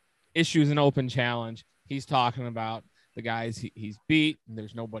 talks, issues an open challenge. he's talking about the guys he's beat, and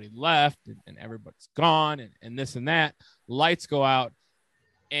there's nobody left, and everybody's gone, and this and that. Lights go out.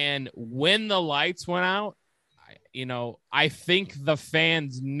 And when the lights went out, I think the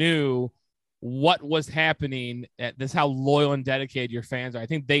fans knew what was happening. This is how loyal and dedicated your fans are. I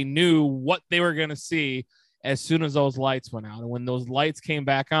think they knew what they were going to see as soon as those lights went out. And when those lights came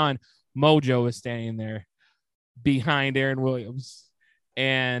back on, Mojo was standing there behind Aaron Williams,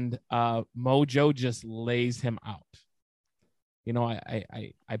 and Mojo just lays him out.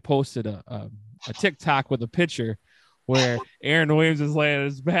 I posted a TikTok with a picture where Aaron Williams is laying on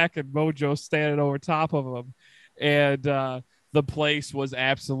his back and Mojo standing over top of him. And the place was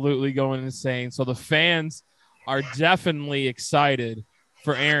absolutely going insane. So the fans are definitely excited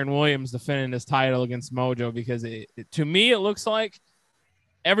for Aaron Williams defending his title against Mojo, because to me, it looks like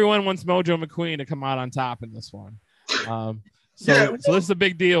everyone wants Mojo McQueen to come out on top in this one. So this is a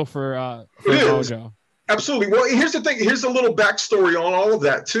big deal for Mojo. Absolutely. Well, here's the thing. Here's a little backstory on all of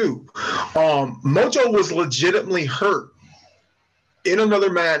that too. Mojo was legitimately hurt in another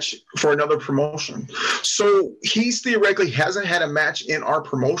match for another promotion. So he theoretically hasn't had a match in our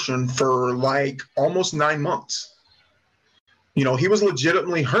promotion for like almost 9 months. He was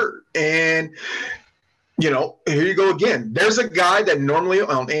legitimately hurt. And, here you go again. There's a guy that normally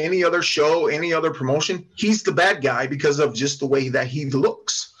on any other show, any other promotion, he's the bad guy because of just the way that he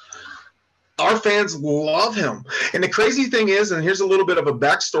looks. Our fans love him. And the crazy thing is, and here's a little bit of a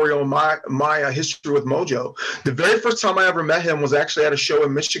backstory on my history with Mojo. The very first time I ever met him was actually at a show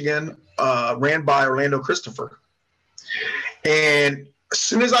in Michigan ran by Orlando Christopher. And as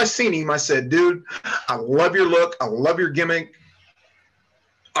soon as I seen him, I said, dude, I love your look. I love your gimmick.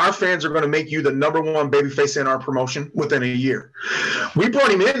 Our fans are going to make you the number one babyface in our promotion within a year. We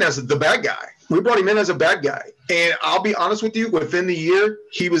brought him in as the bad guy. And I'll be honest with you, within the year,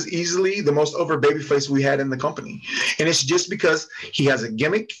 he was easily the most over babyface we had in the company. And it's just because he has a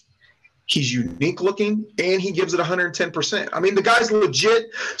gimmick, he's unique looking, and he gives it 110%. I mean, the guy's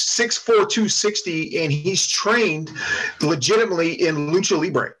legit 6'4", 260, and he's trained legitimately in Lucha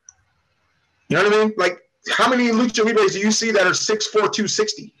Libre. You know what I mean? Like, how many Lucha Libres do you see that are 6'4",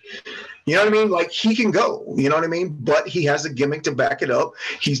 260? You know what I mean? Like, he can go, you know what I mean? But he has a gimmick to back it up.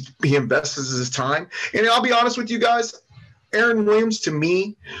 He invests his time. And I'll be honest with you guys, Aaron Williams, to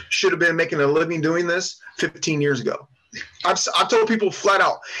me, should have been making a living doing this 15 years ago. I've told people flat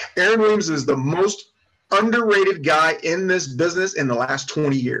out, Aaron Williams is the most underrated guy in this business in the last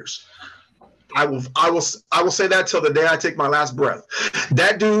 20 years. I will say that till the day I take my last breath.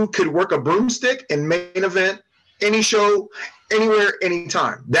 That dude could work a broomstick and main event any show, anywhere,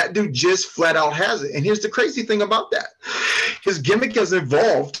 anytime. That dude just flat out has it. And here's the crazy thing about that. His gimmick has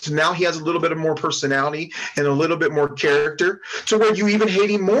evolved to now he has a little bit of more personality and a little bit more character to where you even hate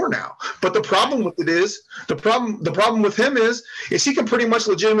him more now. But the problem with it is, the problem with him is he can pretty much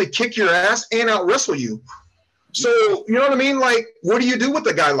legitimately kick your ass and out wrestle you. So, you know what I mean? Like, what do you do with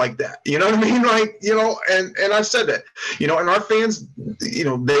a guy like that? You know what I mean? Like, and I've said that, and our fans,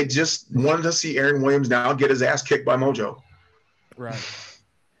 they just wanted to see Aaron Williams now get his ass kicked by Mojo. Right.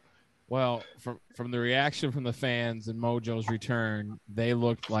 Well, from the reaction from the fans and Mojo's return, they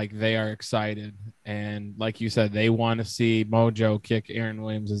looked like they are excited. And like you said, they want to see Mojo kick Aaron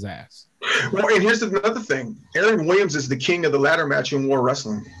Williams' ass. Well, and here's another thing. Aaron Williams is the king of the ladder match in War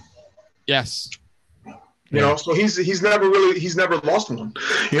Wrestling. Yes. So he's never lost one.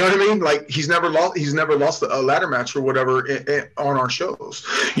 You know what I mean? Like, he's never lost a ladder match or whatever on our shows.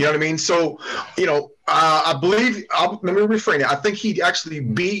 You know what I mean? So, I believe, let me reframe it. I think he actually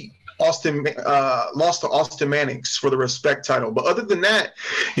beat lost to Austin Mannix for the Respect title. But other than that,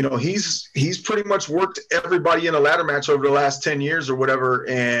 he's pretty much worked everybody in a ladder match over the last 10 years or whatever.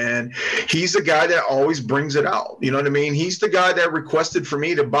 And he's the guy that always brings it out. You know what I mean? He's the guy that requested for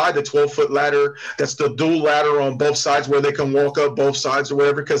me to buy the 12-foot ladder. That's the dual ladder on both sides where they can walk up both sides or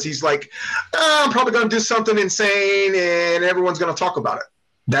whatever. Because he's like, I'm probably going to do something insane and everyone's going to talk about it.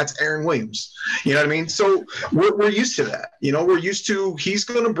 That's Aaron Williams. You know what I mean? So we're used to that. We're used to, he's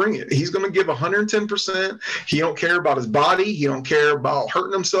going to bring it. He's going to give 110%. He don't care about his body. He don't care about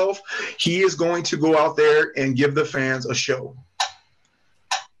hurting himself. He is going to go out there and give the fans a show.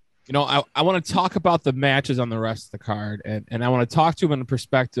 I want to talk about the matches on the rest of the card. And I want to talk to him in the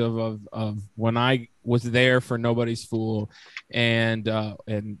perspective of when I was there for Nobody's Fool and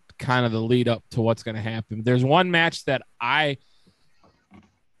kind of the lead up to what's going to happen. There's one match that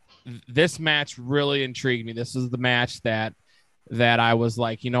this match really intrigued me. This is the match that I was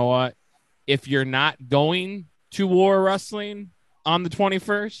like, you know what? If you're not going to War Wrestling on the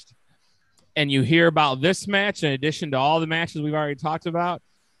 21st and you hear about this match, in addition to all the matches we've already talked about,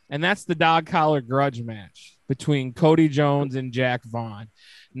 and that's the dog collar grudge match between Cody Jones and Jack Vaughn.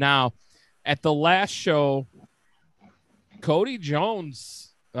 Now, at the last show, Cody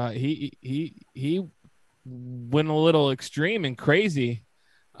Jones, he went a little extreme and crazy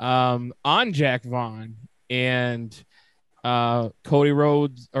on Jack Vaughn, and Cody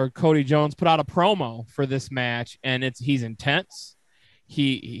Jones put out a promo for this match, and he's intense.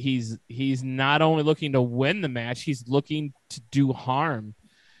 He's not only looking to win the match, he's looking to do harm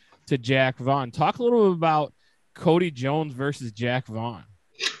to Jack Vaughn. Talk a little bit about Cody Jones versus Jack Vaughn.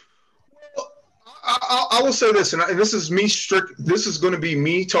 I will say this, and this is me this is going to be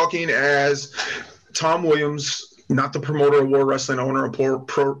me talking as Tom Williams, not the promoter of War Wrestling, owner of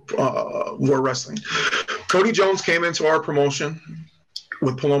War Wrestling. Cody Jones came into our promotion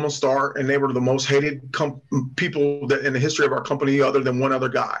with Paloma Star, and they were the most hated people in the history of our company, other than one other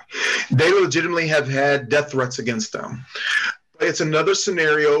guy. They legitimately have had death threats against them. It's another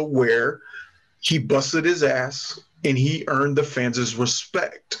scenario where he busted his ass and he earned the fans'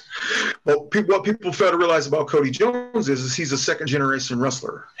 respect. But what people fail to realize about Cody Jones is he's a second-generation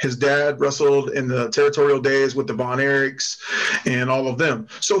wrestler. His dad wrestled in the territorial days with the Von Erichs and all of them.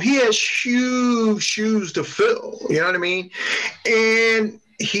 So he has huge shoes to fill, you know what I mean? And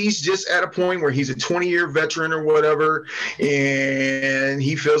he's just at a point where he's a 20-year veteran or whatever, and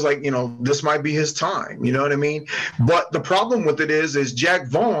he feels like, this might be his time, you know what I mean? But the problem with it is Jack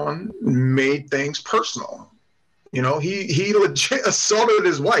Vaughn made things personal. He legit assaulted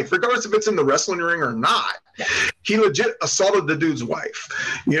his wife, regardless if it's in the wrestling ring or not. He legit assaulted the dude's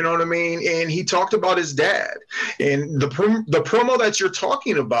wife. You know what I mean? And he talked about his dad. And the promo that you're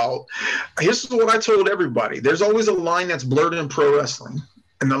talking about, this is what I told everybody. There's always a line that's blurred in pro wrestling.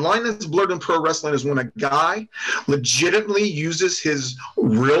 And the line that's blurred in pro wrestling is when a guy legitimately uses his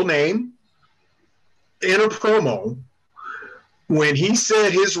real name in a promo. When he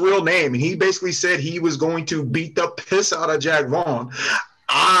said his real name, and he basically said he was going to beat the piss out of Jack Vaughn,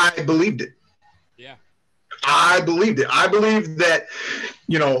 I believed it. Yeah. I believed it. I believed that,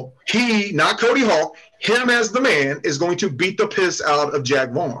 he, not Cody Hawk, him as the man, is going to beat the piss out of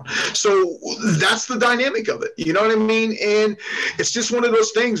Jack Vaughn. So that's the dynamic of it. You know what I mean? And it's just one of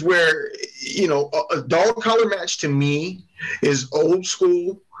those things where, a dog collar match to me is old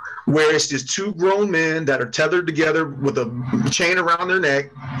school, where it's just two grown men that are tethered together with a chain around their neck,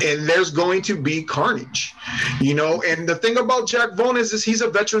 and there's going to be carnage, And the thing about Jack Vaughn is he's a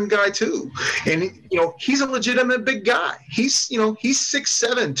veteran guy too, and he's a legitimate big guy. He's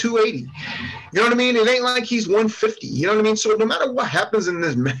 6'7", 280. You know what I mean? It ain't like he's 150. You know what I mean? So no matter what happens in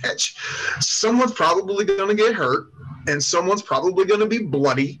this match, someone's probably going to get hurt, and someone's probably going to be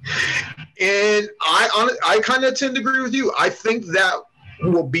bloody. And I kind of tend to agree with you. I think that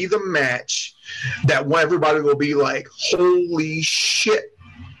will be the match that everybody will be like, holy shit,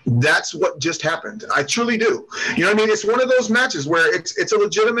 that's what just happened. I truly do. You know what I mean? It's one of those matches where it's a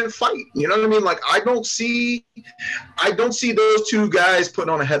legitimate fight. You know what I mean? Like, I don't see those two guys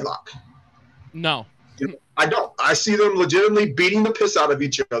putting on a headlock. No. I don't. I see them legitimately beating the piss out of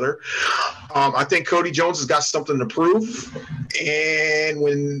each other. I think Cody Jones has got something to prove. And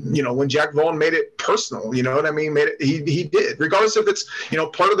when Jack Vaughn made it personal, you know what I mean? He did. Regardless if it's,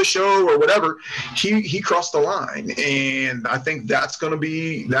 part of the show or whatever, he crossed the line. And I think that's going to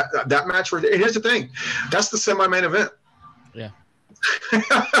be that match. And here's the thing. That's the semi-main event. Yeah. You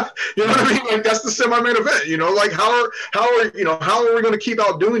know what I mean? Like, that's the semi-main event, like how are we going to keep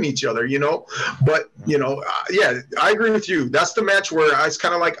outdoing each other, but yeah, I agree with you. That's the match where it's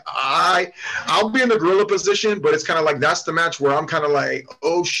kind of like I'll be in the gorilla position, but it's kind of like that's the match where I'm kind of like,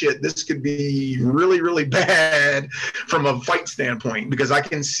 oh shit, this could be really, really bad from a fight standpoint, because I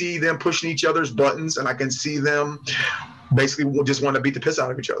can see them pushing each other's buttons, and I can see them basically just want to beat the piss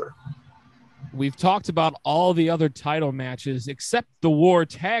out of each other. We've talked about all the other title matches except the War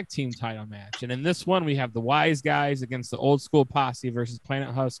Tag Team title match. And in this one, we have the Wise Guys against the Old School Posse versus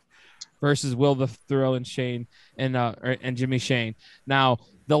Planet Husk versus Will the Thrill and Shane and Jimmy Shane. Now,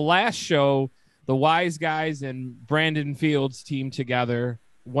 the last show, the Wise Guys and Brandon Fields teamed together,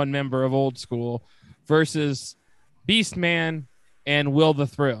 one member of Old School, versus Beastman and Will the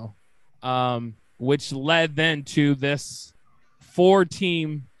Thrill, which led then to this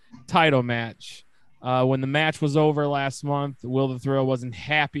 4-team title match. When the match was over last month, Will the Thrill wasn't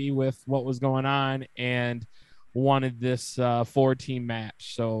happy with what was going on and wanted this 4-team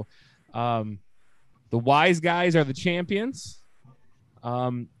match. So the Wise Guys are the champions,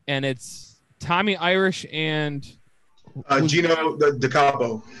 and it's Tommy Irish and Gino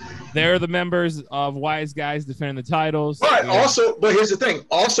DiCapo. They're the members of Wise Guys defending the titles. Right. Yeah. Also, but here's the thing.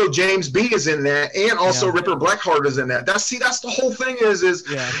 Also, James B is in that, and also Yeah. Ripper Blackheart is in that. That's the whole thing is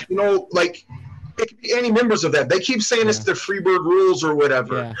Yeah. you know, like it could be any members of that. They keep saying it's the Freebird rules or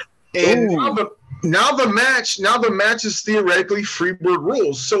whatever. Yeah. And now the match is theoretically Freebird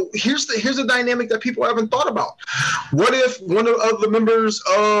rules. So here's a dynamic that people haven't thought about. What if one of the other members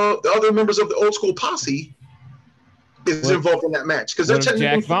of the Old School Posse is involved in that match? Because What if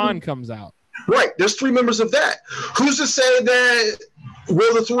Jack Vaughn comes out? Right. There's 3 members of that. Who's to say that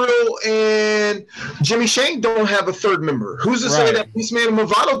Will the Thrill and Jimmy Shane don't have a 3rd member? Who's to say that Beastman and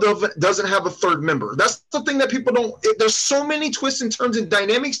Movado doesn't have a 3rd member? That's the thing that people don't. There's so many twists and turns and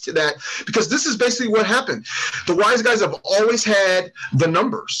dynamics to that, because this is basically what happened. The Wise Guys have always had the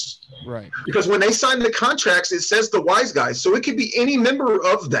numbers. Right. Because when they sign the contracts, it says the Wise Guys. So it could be any member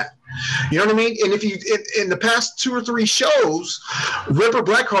of that. You know what I mean? And if you in the past 2 or 3 shows, Ripper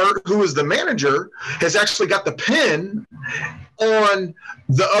Blackheart, who is the manager, has actually got the pin on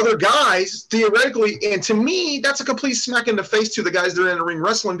the other guys theoretically. And to me, that's a complete smack in the face to the guys that are in the ring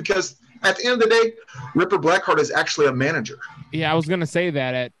wrestling, because at the end of the day, Ripper Blackheart is actually a manager. Yeah, I was gonna say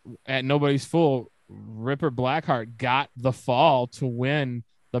that at Nobody's Fool, Ripper Blackheart got the fall to win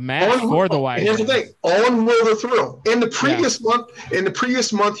the match for the Wise Guys. Here's the thing: on Will the Thrill. In the previous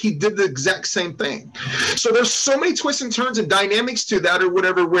month, he did the exact same thing. So there's so many twists and turns and dynamics to that, or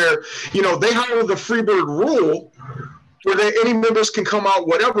whatever, where they hire the Freebird rule, where any members can come out,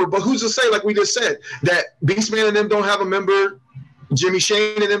 whatever. But who's to say, like we just said, that Beastman and them don't have a member? Jimmy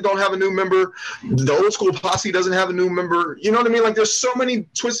Shane and them don't have a new member. The Old School Posse doesn't have a new member. You know what I mean? Like, there's so many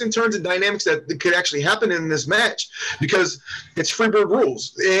twists and turns and dynamics that could actually happen in this match, because it's Freebird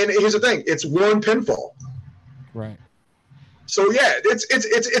rules. And here's the thing: it's 1 pinfall. Right. So yeah,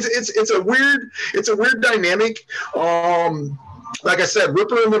 it's a weird dynamic. Like I said,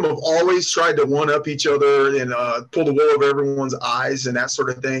 Ripper and them have always tried to one-up each other and pull the wool over everyone's eyes and that sort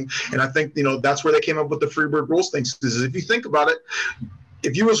of thing. And I think, that's where they came up with the Freebird rules things. Because if you think about it,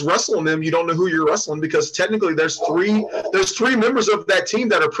 if you was wrestling them, you don't know who you're wrestling, because technically there's three members of that team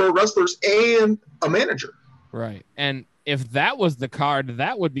that are pro wrestlers and a manager. Right. And if that was the card,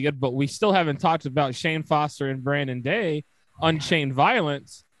 that would be good. But we still haven't talked about Shane Foster and Brandon Day, Unchained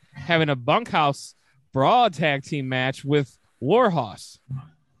Violence, having a bunkhouse brawl tag team match with Warhorse.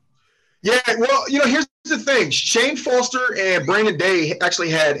 Yeah, well, here's the thing. Shane Foster and Brandon Day actually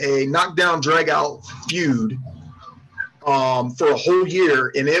had a knockdown drag-out feud for a whole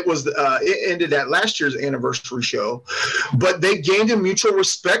year, and it ended at last year's anniversary show. But they gained a mutual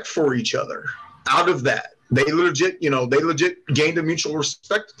respect for each other out of that. They legit gained a mutual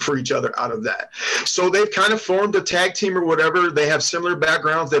respect for each other out of that. So they've kind of formed a tag team or whatever. They have similar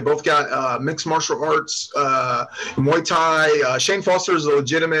backgrounds. They both got mixed martial arts, Muay Thai. Shane Foster is a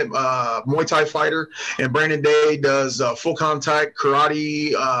legitimate Muay Thai fighter, and Brandon Day does full contact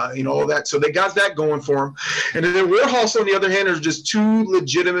karate, all that. So they got that going for them. And then Warhorse, on the other hand, are just 2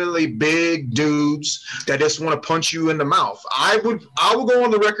 legitimately big dudes that just want to punch you in the mouth. I will go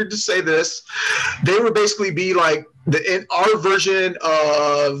on the record to say this: they were basically be like our version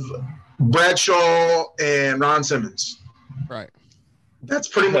of Bradshaw and Ron Simmons. Right. That's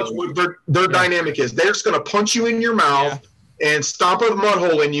pretty much what their dynamic is. They're just going to punch you in your mouth and stomp a mud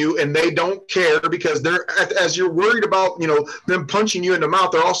hole in you, and they don't care, because they're, as you're worried about them punching you in the mouth,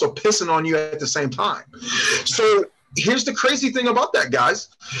 they're also pissing on you at the same time. So here's the crazy thing about that, guys.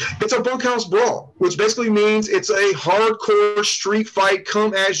 It's a bunkhouse brawl, which basically means it's a hardcore street fight,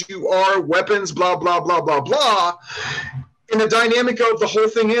 come as you are, weapons, blah, blah, blah, blah, blah. And the dynamic of the whole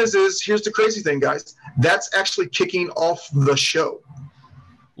thing is here's the crazy thing, guys. That's actually kicking off the show.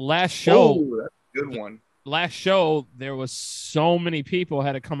 Last show. Oh, that's a good one. Last show, there was so many people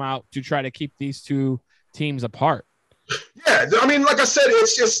had to come out to try to keep these 2 teams apart. Yeah, I mean, like I said,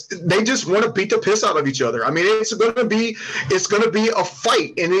 they just want to beat the piss out of each other. I mean, it's gonna be a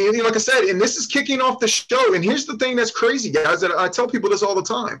fight, and like I said, and this is kicking off the show. And here's the thing that's crazy, guys. That I tell people this all the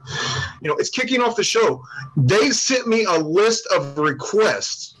time. It's kicking off the show. They sent me a list of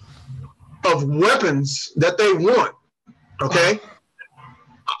requests of weapons that they want. Okay,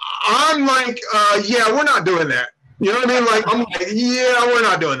 I'm like, yeah, we're not doing that. You know what I mean? Like, I'm like, yeah, we're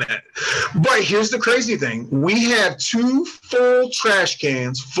not doing that. But here's the crazy thing. We have 2 full trash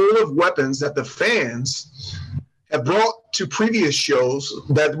cans full of weapons that the fans have brought to previous shows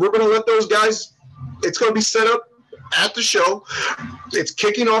that we're going to let those guys, it's going to be set up at the show. It's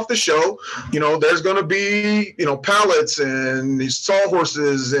kicking off the show. There's going to be, pallets and these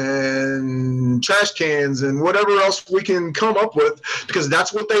sawhorses and trash cans and whatever else we can come up with, because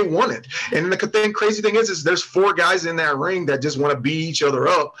that's what they wanted. And the crazy thing is there's 4 guys in that ring that just want to beat each other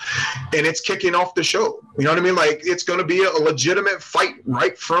up, and it's kicking off the show. You know what I mean? Like, it's going to be a legitimate fight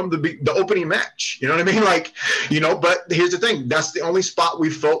right from the opening match. You know what I mean? Like, but here's the thing. That's the only spot we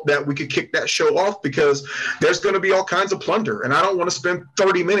felt that we could kick that show off, because there's going to be all kinds of plunder, and I don't want to spend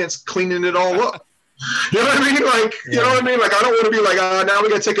 30 minutes cleaning it all up. You know what I mean? Like, you know what I mean? Like, I don't want to be like, now we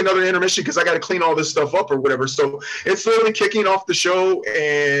got to take another intermission because I got to clean all this stuff up or whatever. So it's literally kicking off the show,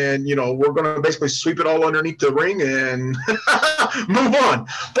 and, we're going to basically sweep it all underneath the ring and move on.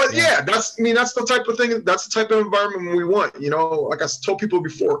 But that's the type of thing. That's the type of environment we want. Like I told people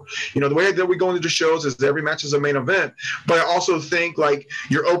before, the way that we go into the shows is every match is a main event. But I also think, like,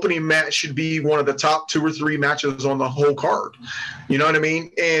 your opening match should be one of the top 2 or 3 matches on the whole card. You know what I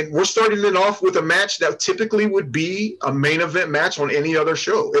mean? And we're starting it off with a match that typically would be a main event match on any other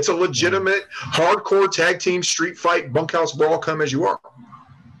show. It's a legitimate hardcore tag team street fight, bunkhouse brawl, come as you are.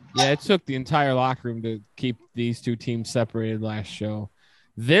 Yeah, it took the entire locker room to keep these 2 teams separated last show.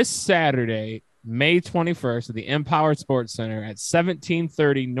 This Saturday, May 21st, at the Empower Sports Center at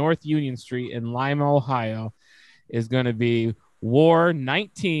 1730 North Union Street in Lima, Ohio, is going to be War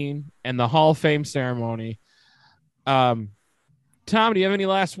 19 and the Hall of Fame ceremony. Tom, do you have any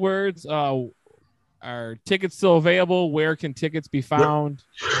last words? Are tickets still available? Where can tickets be found?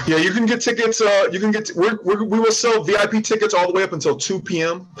 Yeah, you can get tickets. We will sell VIP tickets all the way up until 2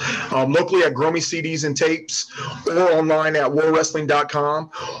 p.m. Locally at Gromy CDs and Tapes, or online at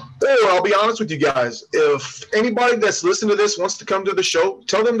warwrestling.com. Or I'll be honest with you guys, if anybody that's listening to this wants to come to the show,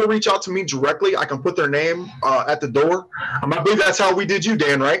 tell them to reach out to me directly. I can put their name at the door. I believe that's how we did you,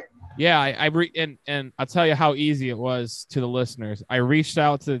 Dan, right? Yeah, and I'll tell you how easy it was to the listeners. I reached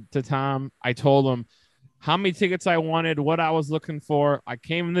out to Tom. I told him how many tickets I wanted, what I was looking for. I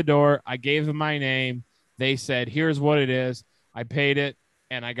came in the door. I gave them my name. They said, here's what it is. I paid it,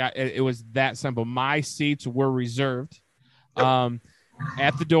 and I got it. It was that simple. My seats were reserved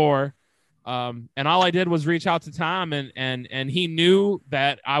at the door. And all I did was reach out to Tom, and he knew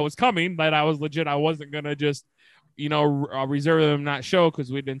that I was coming, that I was legit. I wasn't going to just reserve them, not show,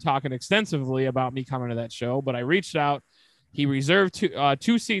 because we'd been talking extensively about me coming to that show. But I reached out. He reserved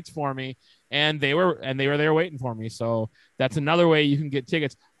 2 seats for me, and they were there waiting for me. So that's another way you can get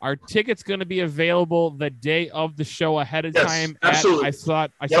tickets. Are tickets going to be available the day of the show ahead of time? Absolutely. I saw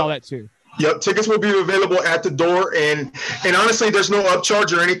that too. Yep, tickets will be available at the door, and honestly, there's no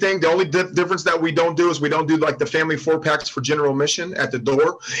upcharge or anything. The only difference that we don't do is we don't do like the family 4-packs for general admission at the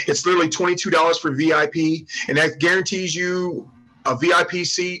door. It's literally $22 for VIP, and that guarantees you a VIP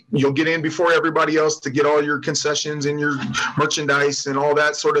seat. You'll get in before everybody else to get all your concessions and your merchandise and all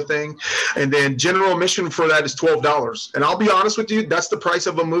that sort of thing. And then general admission for that is $12. And I'll be honest with you, that's the price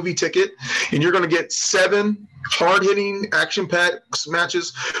of a movie ticket, and you're going to get 7 hard-hitting, action-packed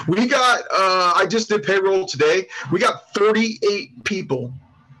matches. We got, I just did payroll today. We got 38 people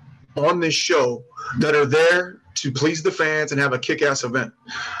on this show that are there to please the fans and have a kick-ass event.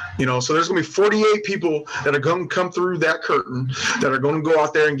 So there's going to be 48 people that are going to come through that curtain that are going to go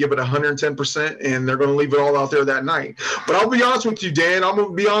out there and give it 110%, and they're going to leave it all out there that night. But I'll be honest with you, Dan. I'm going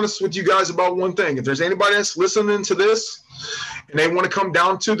to be honest with you guys about one thing. If there's anybody that's listening to this and they want to come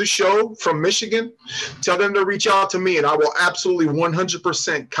down to the show from Michigan, tell them to reach out to me, and I will absolutely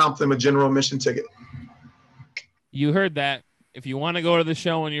 100% comp them a general admission ticket. You heard that. If you want to go to the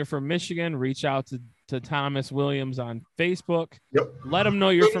show and you're from Michigan, reach out to Thomas Williams on Facebook. Yep. Let him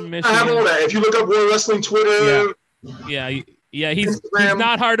know you're from Michigan. I have all that. If you look up War Wrestling Twitter. Yeah, he's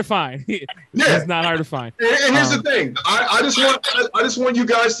not hard to find. He's not hard to find. And here's the thing. I just want you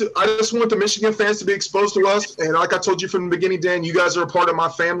guys to, I just want the Michigan fans to be exposed to us. And like I told you from the beginning, Dan, you guys are a part of my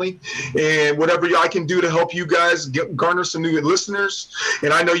family, and whatever I can do to help you guys garner some new listeners.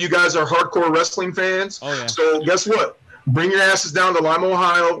 And I know you guys are hardcore wrestling fans. Oh, yeah. So guess what? Bring your asses down to Lima,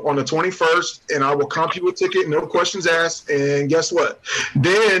 Ohio on the 21st, and I will comp you a ticket, no questions asked. And guess what?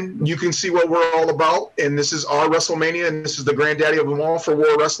 Then you can see what we're all about. And this is our WrestleMania, and this is the granddaddy of them all for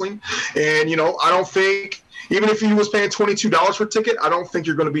War Wrestling. And, I don't think, even if you was paying $22 for a ticket, I don't think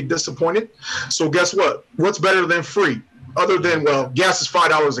you're going to be disappointed. So guess what? What's better than free? Other than, gas is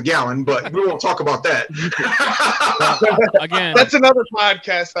 $5 a gallon, but we won't talk about that. Again, that's another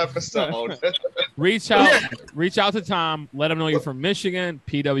podcast episode. Reach out to Tom. Let him know you're from Michigan.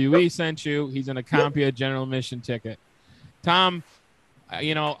 PWE sent you. He's going to comp you a general admission ticket. Tom, I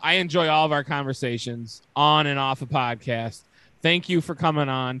enjoy all of our conversations on and off the podcast. thank you for coming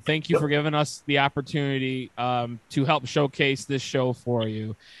on. Thank you for giving us the opportunity to help showcase this show for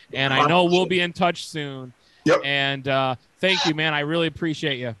you. And I know we'll be in touch soon. Yep. And thank you, man. I really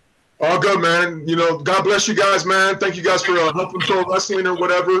appreciate you. All good, man. God bless you guys, man. Thank you guys for helping pro wrestling or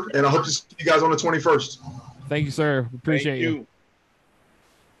whatever. And I hope to see you guys on the 21st. Thank you, sir. Appreciate you.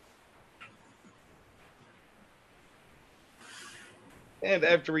 And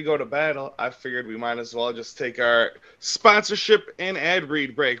after we go to battle, I figured we might as well just take our sponsorship and ad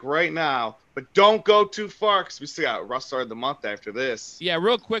read break right now. But don't go too far because we still got Wrestler of the Month after this. Yeah,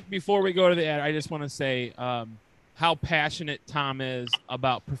 real quick before we go to the ad, I just want to say how passionate Tom is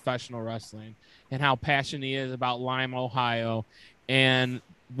about professional wrestling and how passionate he is about Lima, Ohio, and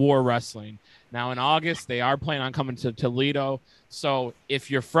War Wrestling. Now, in August, they are planning on coming to Toledo. So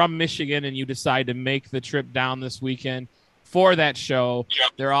if you're from Michigan and you decide to make the trip down this weekend for that show,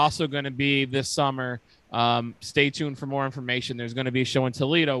 they're also going to be this summer. Stay tuned for more information. There's going to be a show in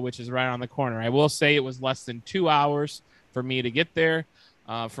Toledo, which is right on the corner. I will say it was less than 2 hours for me to get there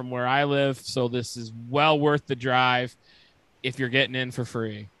from where I live. So this is well worth the drive if you're getting in for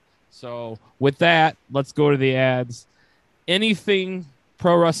free. So with that, let's go to the ads. Anything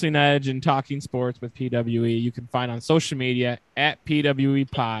Pro Wrestling Edge and Talking Sports with PWE, you can find on social media at PWE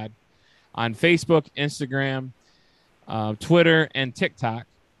Pod, on Facebook, Instagram, Twitter, and TikTok.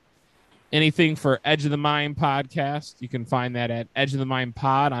 Anything for Edge of the Mind podcast, you can find that at Edge of the Mind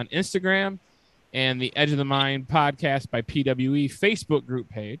Pod on Instagram and the Edge of the Mind podcast by PWE Facebook group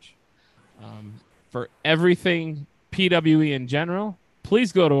page. For everything PWE in general,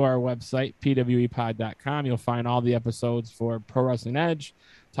 please go to our website, pwepod.com. You'll find all the episodes for Pro Wrestling Edge,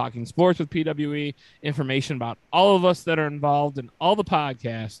 Talking Sports with PWE, information about all of us that are involved in all the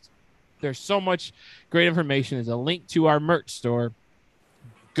podcasts. There's so much great information. There's a link to our merch store.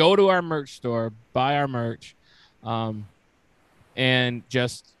 Go to our merch store, buy our merch, and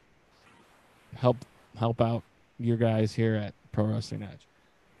just help out your guys here at Pro Wrestling Edge.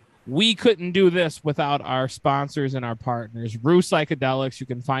 We couldn't do this without our sponsors and our partners. Rue Psychedelics. You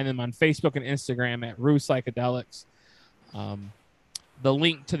can find them on Facebook and Instagram at Rue Psychedelics. The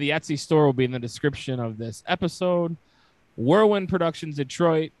link to the Etsy store will be in the description of this episode. Whirlwind Productions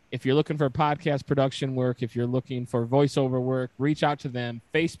Detroit. If you're looking for podcast production work, if you're looking for voiceover work, reach out to them.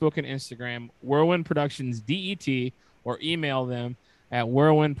 Facebook and Instagram, Whirlwind Productions DET, or email them at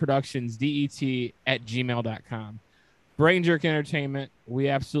whirlwindproductionsdet@gmail.com. Brain Jerk Entertainment. We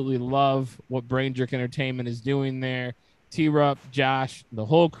absolutely love what Brain Jerk Entertainment is doing there. T-Rup, Josh, the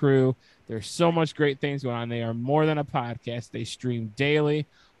whole crew. There's so much great things going on. They are more than a podcast. They stream daily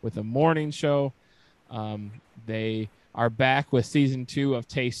with a morning show. They are back with season 2 of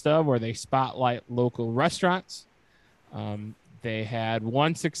Taste Of, where they spotlight local restaurants. They had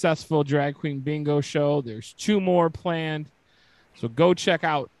one successful drag queen bingo show. There's 2 more planned. So go check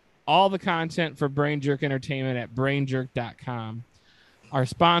out all the content for Brain Jerk Entertainment at brainjerk.com. Our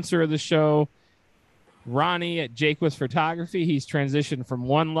sponsor of the show, Ronnie at Jaquist Photography. He's transitioned from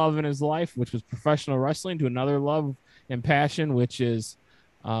one love in his life, which was professional wrestling, to another love and passion, which is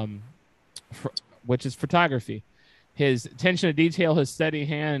photography. His attention to detail, his steady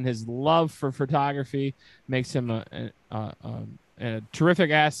hand, and his love for photography makes him a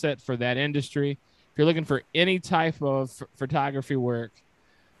terrific asset for that industry. If you're looking for any type of photography work,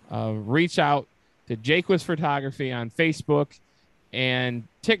 reach out to Jaquist Photography on Facebook and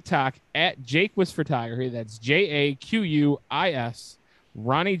TikTok at Jaquist Photography. That's JAQUIS.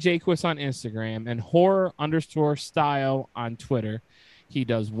 Ronnie Jaquist on Instagram, and horror_style on Twitter. He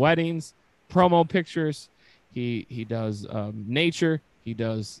does weddings, promo pictures. He does nature. He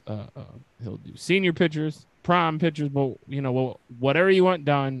does he'll do senior pictures, prom pictures, but whatever you want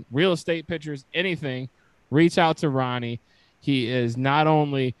done, real estate pictures, anything, reach out to Ronnie. He is not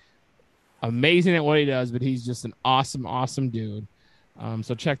only amazing at what he does, but he's just an awesome dude.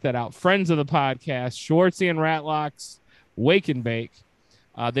 So check that out. Friends of the podcast, Schwartzy and Ratlocks, Wake and Bake.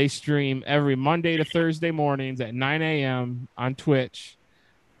 They stream every Monday to Thursday mornings at 9 a.m. on Twitch.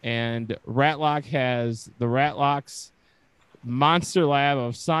 And Ratlock has the Ratlocks Monster Lab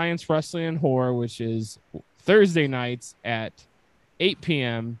of Science, Wrestling, and Horror, which is Thursday nights at 8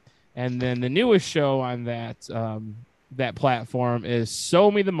 p.m. And then the newest show on that platform is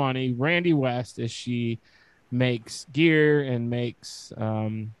Sew Me the Money, Randy West, as she makes gear and makes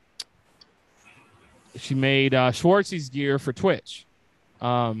she made Schwartzy's gear for Twitch,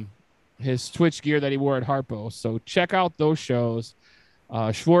 his Twitch gear that he wore at Harpo. So check out those shows.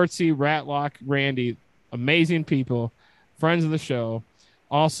 Schwartzy, Ratlock, Randy, amazing people, friends of the show.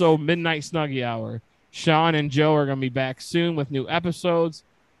 Also, Midnight Snuggie Hour. Sean and Joe are going to be back soon with new episodes.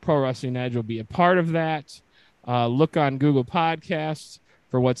 Pro Wrestling Edge will be a part of that. look on Google Podcasts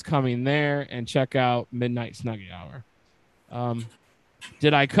for what's coming there, and check out Midnight Snuggie Hour.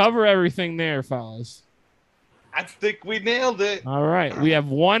 Did I cover everything there, fellas? I think we nailed it. All right. We have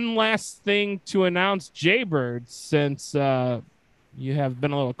one last thing to announce, Jaybird, since you have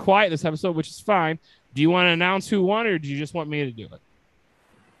been a little quiet this episode, which is fine. Do you want to announce who won, or do you just want me to do it?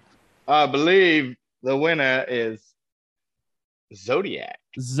 I believe the winner is Zodiac.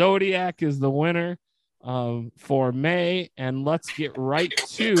 Zodiac is the winner for May, and let's get right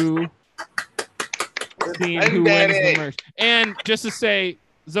to seeing who wins the merch. And just to say,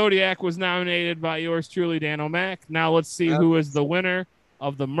 Zodiac was nominated by yours truly, Dan O'Mac. Now let's see who is the winner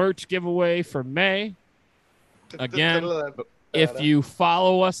of the merch giveaway for May. Again, if you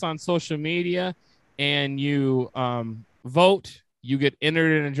follow us on social media and you vote, you get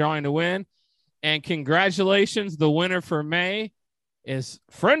entered in a drawing to win. And congratulations, the winner for May is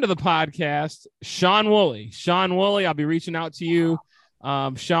friend of the podcast, Sean Woolley. Sean Woolley, I'll be reaching out to you.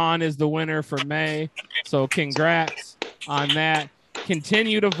 Sean is the winner for May. So congrats on that.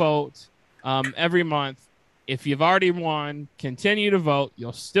 Continue to vote every month. If you've already won, continue to vote.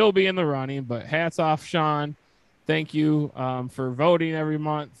 You'll still be in the running, but hats off, Sean. Thank you for voting every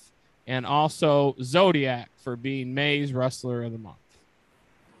month. And also Zodiac for being May's Wrestler of the Month.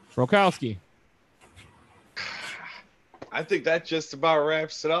 Rokowski. I think that just about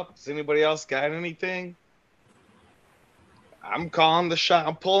wraps it up. Does anybody else got anything? I'm calling the shot.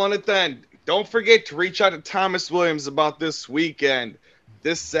 I'm pulling it then. Don't forget to reach out to Thomas Williams about this weekend,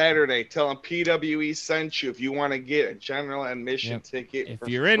 this Saturday. Tell him PWE sent you if you want to get a general admission ticket. If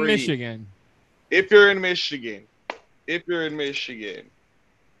you're in Michigan. If you're in Michigan. If you're in Michigan.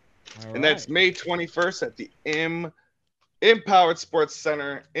 All and that's May 21st at the Empowered Sports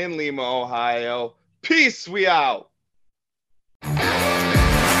Center in Lima, Ohio. Peace. We out.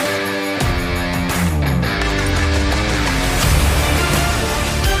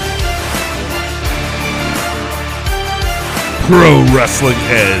 Pro Wrestling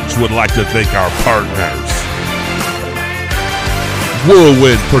Edge would like to thank our partners.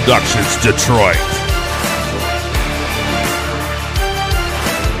 Whirlwind Productions Detroit.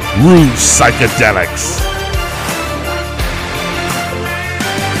 Rouge Psychedelics.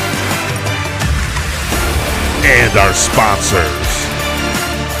 And our sponsors.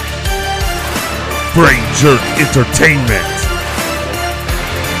 Brain Jerk Entertainment.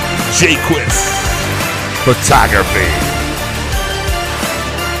 Jayquist Photography.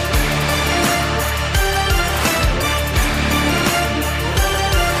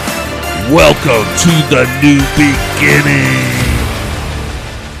 Welcome to the new beginning.